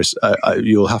remember, Chris.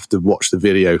 You'll have to watch the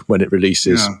video when it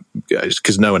releases,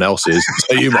 because no one else is,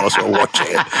 so you might as well watch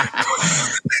it.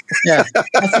 Yeah,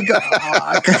 I think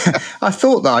I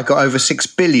thought that I got over 6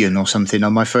 billion or something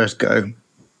on my first go.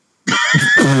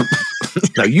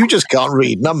 No, you just can't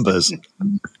read numbers.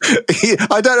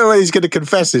 I don't know whether he's going to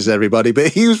confess this, everybody, but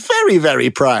he was very, very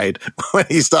proud when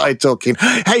he started talking.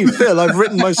 Hey, Phil, I've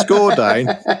written my score down.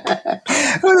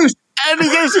 And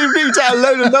he goes to read out a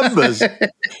load of numbers.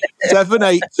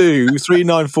 782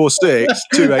 3946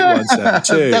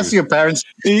 28172. That's your parents.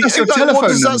 That's your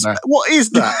telephone number. What is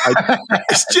that?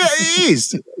 It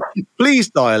is. Please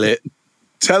dial it.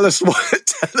 Tell us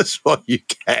what you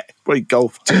get. Probably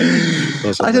golf team.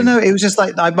 I don't know. It was just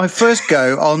like my first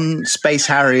go on Space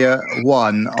Harrier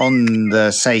 1 on the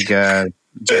Sega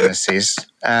Genesis.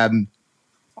 And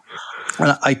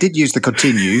I did use the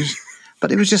continues,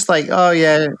 but it was just like, oh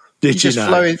yeah,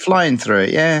 flying through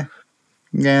it.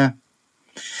 Yeah.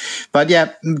 But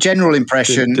yeah, general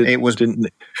impression, it was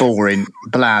boring,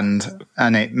 bland,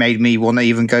 and it made me want to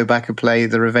even go back and play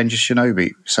the Revenge of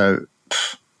Shinobi. So.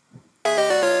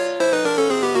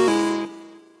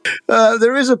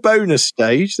 There is a bonus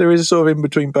stage. There is a sort of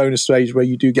in-between bonus stage where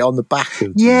you do get on the back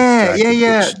of yeah. Which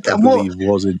I believe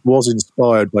was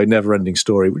inspired by Neverending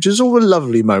Story, which is all a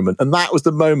lovely moment. And that was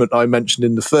the moment I mentioned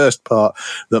in the first part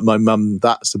that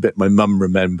that's the bit my mum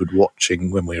remembered watching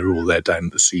when we were all there down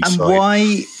at the seaside. And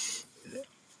why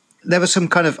there were some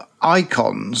kind of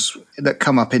icons that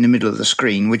come up in the middle of the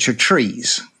screen, which are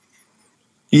trees.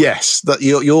 Yes, that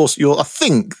you're. I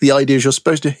think the idea is you're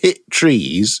supposed to hit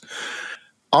trees.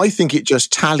 I think it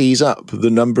just tallies up the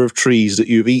number of trees that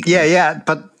you've eaten. Yeah,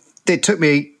 but it took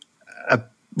me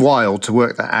wild to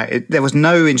work that out. There was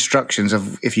no instructions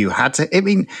of if you had to. I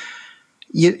mean,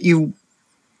 you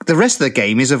the rest of the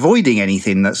game is avoiding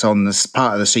anything that's on this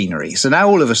part of the scenery. So now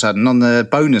all of a sudden on the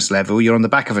bonus level, you're on the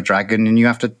back of a dragon and you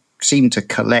have to seem to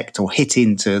collect or hit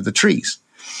into the trees.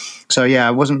 So yeah,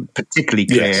 it wasn't particularly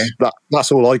clear. Yes,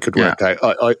 that's all I could work out.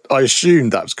 I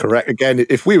assumed that's correct. Again,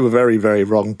 if we were very, very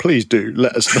wrong, please do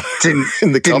let us know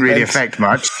in the comments. Didn't really affect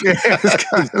much.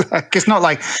 It's not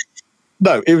like...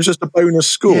 No, it was just a bonus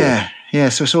score. Yeah.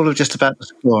 So it's all of just about the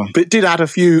score. But it did add a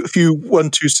few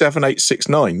 1, 2, 7, 8, 6,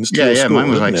 9s. To your score, mine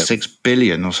was like 6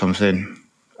 billion or something.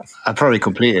 I probably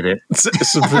completed it.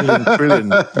 It's a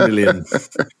brilliant,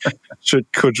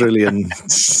 quadrillion,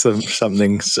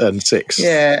 something, and 6.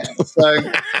 Yeah.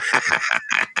 So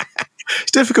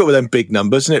it's difficult with them big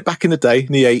numbers, isn't it? Back in the day,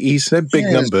 in the 80s, them big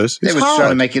numbers. It was trying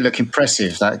to make it look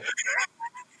impressive.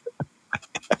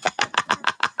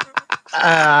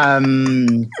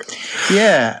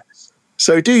 Yeah.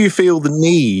 So do you feel the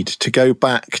need to go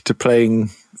back to playing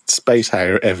Space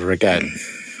Harrier ever again?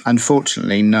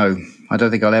 Unfortunately, no. I don't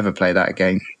think I'll ever play that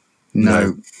again.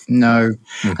 No. Okay.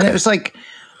 And it was like,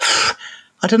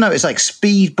 I don't know, it's like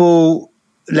Speedball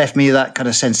left me that kind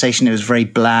of sensation. It was very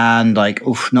bland, like,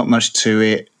 oof, not much to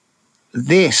it.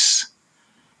 This,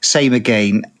 same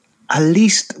again. At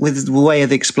least with the way of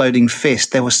the exploding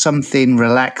fist, there was something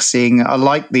relaxing. I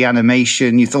liked the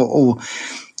animation. You thought, oh,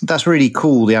 that's really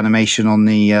cool, the animation on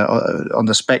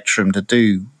the Spectrum to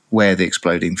do wear the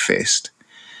exploding fist.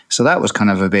 So that was kind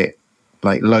of a bit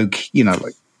like like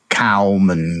calm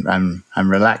and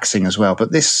relaxing as well.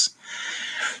 But this,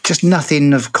 just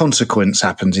nothing of consequence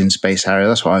happens in Space Harrier.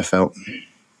 That's what I felt.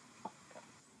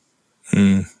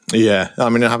 Yeah, I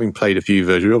mean, having played a few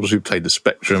versions, we obviously played the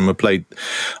Spectrum. I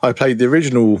played the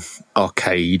original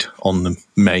arcade on the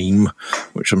MAME,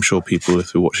 which I'm sure people,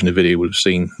 if they're watching the video, will have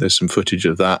seen. There's some footage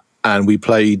of that. And we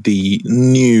played the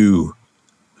new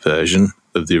version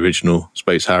of the original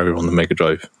Space Harrier on the Mega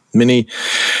Drive Mini,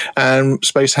 and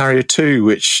Space Harrier 2,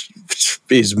 which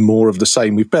is more of the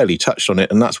same. We've barely touched on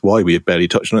it, and that's why we have barely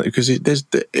touched on it, because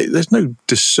there's no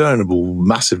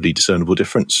massively discernible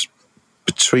difference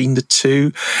between the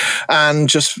two. And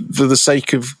just for the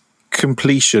sake of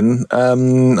completion,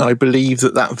 I believe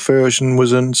that version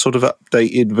was a sort of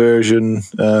updated version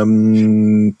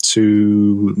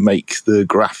to make the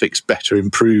graphics better,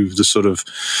 improve the sort of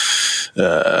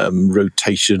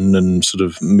rotation and sort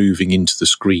of moving into the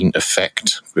screen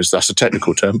effect, because that's a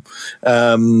technical term,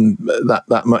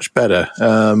 that much better.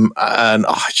 And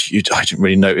I didn't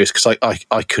really notice, because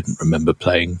I couldn't remember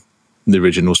playing the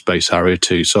original Space Harrier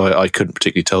 2, so I couldn't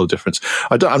particularly tell the difference.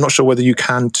 I'm not sure whether you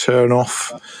can turn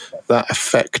off that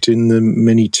effect in the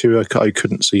Mini 2. I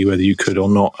couldn't see whether you could or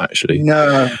not, actually.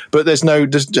 No. But they're so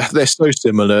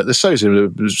similar. They're so similar.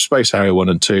 Space Harrier 1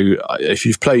 and 2, if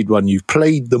you've played one, you've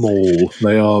played them all.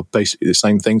 They are basically the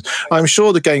same things. I'm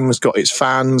sure the game has got its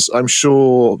fans. I'm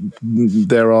sure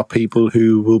there are people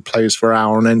who will play us for an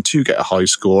hour and then to get a high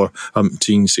score,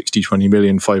 60, 20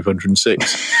 million,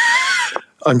 506.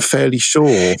 I'm fairly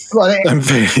sure. People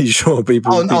will be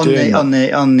doing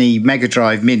that. On the Mega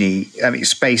Drive Mini. I mean,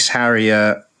 Space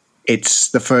Harrier.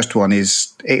 It's the first one.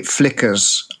 It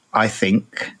flickers, I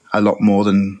think, a lot more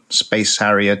than Space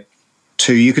Harrier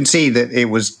 2. You can see that it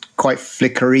was quite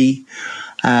flickery.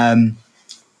 And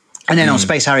then on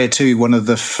Space Harrier 2, one of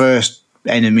the first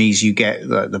enemies you get,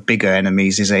 the bigger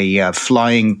enemies, is a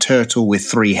flying turtle with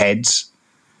 3 heads.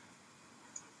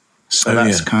 So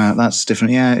that's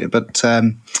different, yeah. But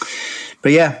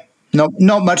yeah, not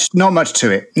much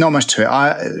to it. Not much to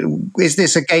it. Is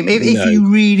this a game? If you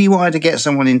really wanted to get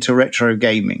someone into retro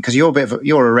gaming, because you're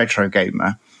a retro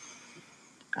gamer,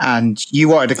 and you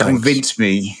wanted to convince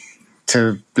me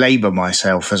to label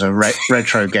myself as a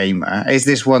retro gamer, is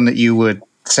this one that you would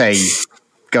say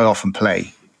go off and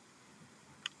play?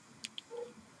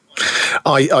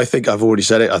 I think I've already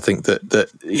said it. I think that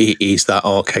it is that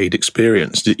arcade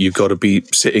experience that you've got to be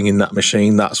sitting in that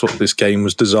machine. That's what this game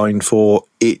was designed for.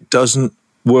 It doesn't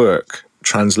work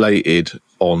translated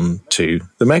onto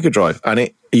the Mega Drive.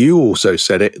 And you also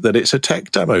said it, that it's a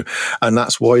tech demo. And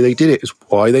that's why they did it. It's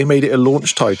why they made it a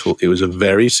launch title. It was a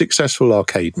very successful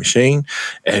arcade machine.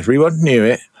 Everyone knew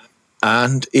it.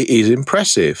 And it is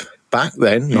impressive. Back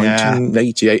then,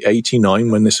 1988,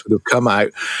 89, when this would have come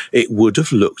out, it would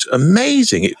have looked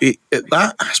amazing.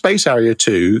 That Space Harrier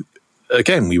 2,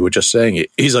 again, we were just saying, it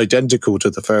is identical to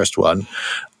the first one,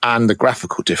 and the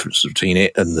graphical difference between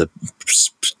it and the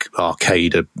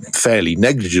arcade are fairly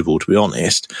negligible, to be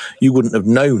honest. You wouldn't have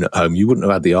known at home. You wouldn't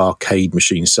have had the arcade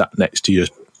machine sat next to your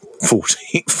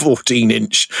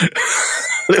 14-inch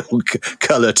little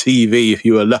colour TV, if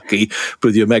you were lucky,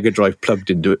 with your Mega Drive plugged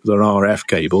into it with an RF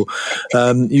cable,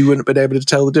 you wouldn't have been able to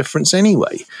tell the difference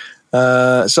anyway.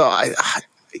 It's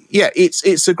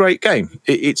a great game.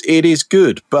 It is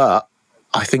good, but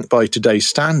I think by today's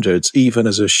standards, even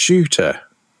as a shooter,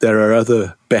 there are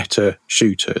other better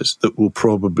shooters that will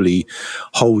probably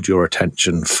hold your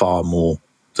attention far more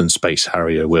than Space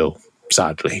Harrier will,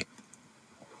 sadly.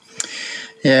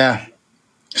 Yeah.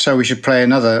 So we should play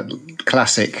another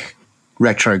classic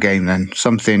retro game then.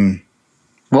 Something.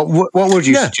 What would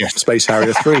you suggest? Space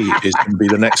Harrier 3 is going to be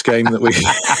the next game that we.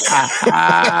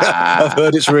 I've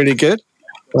heard it's really good.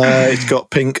 It's got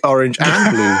pink, orange,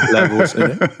 and blue levels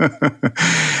in it.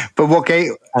 But what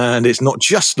game? And it's not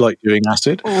just like doing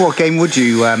acid. What game would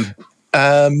you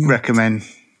recommend?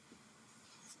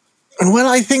 Well,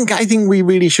 I think we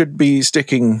really should be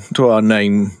sticking to our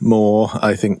name more.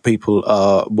 I think people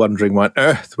are wondering why on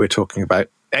earth we're talking about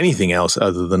anything else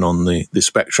other than on the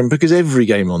Spectrum, because every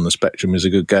game on the Spectrum is a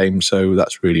good game, so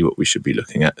that's really what we should be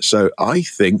looking at. So I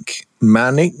think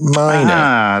Manic Miner.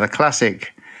 Ah, the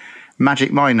classic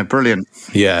Magic Miner, brilliant.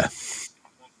 Yeah.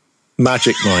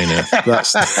 Magic Miner.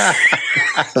 That's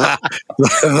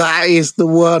that is the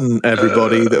one,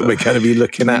 everybody, that we're going to be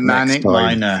looking at Manic next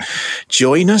time. Miner.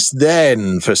 Join us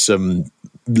then for some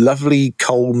lovely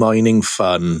coal mining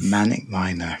fun. Manic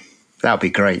Miner. That would be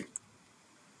great.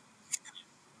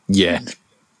 Yeah.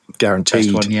 Guaranteed.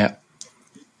 Best one yet.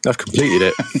 I've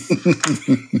completed it.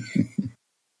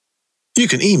 You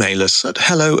can email us at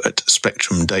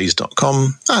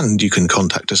hello@spectrumdays.com, and you can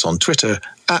contact us on Twitter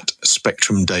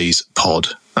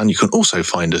 @SpectrumDaysPod. And you can also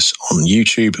find us on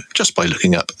YouTube just by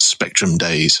looking up Spectrum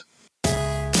Days.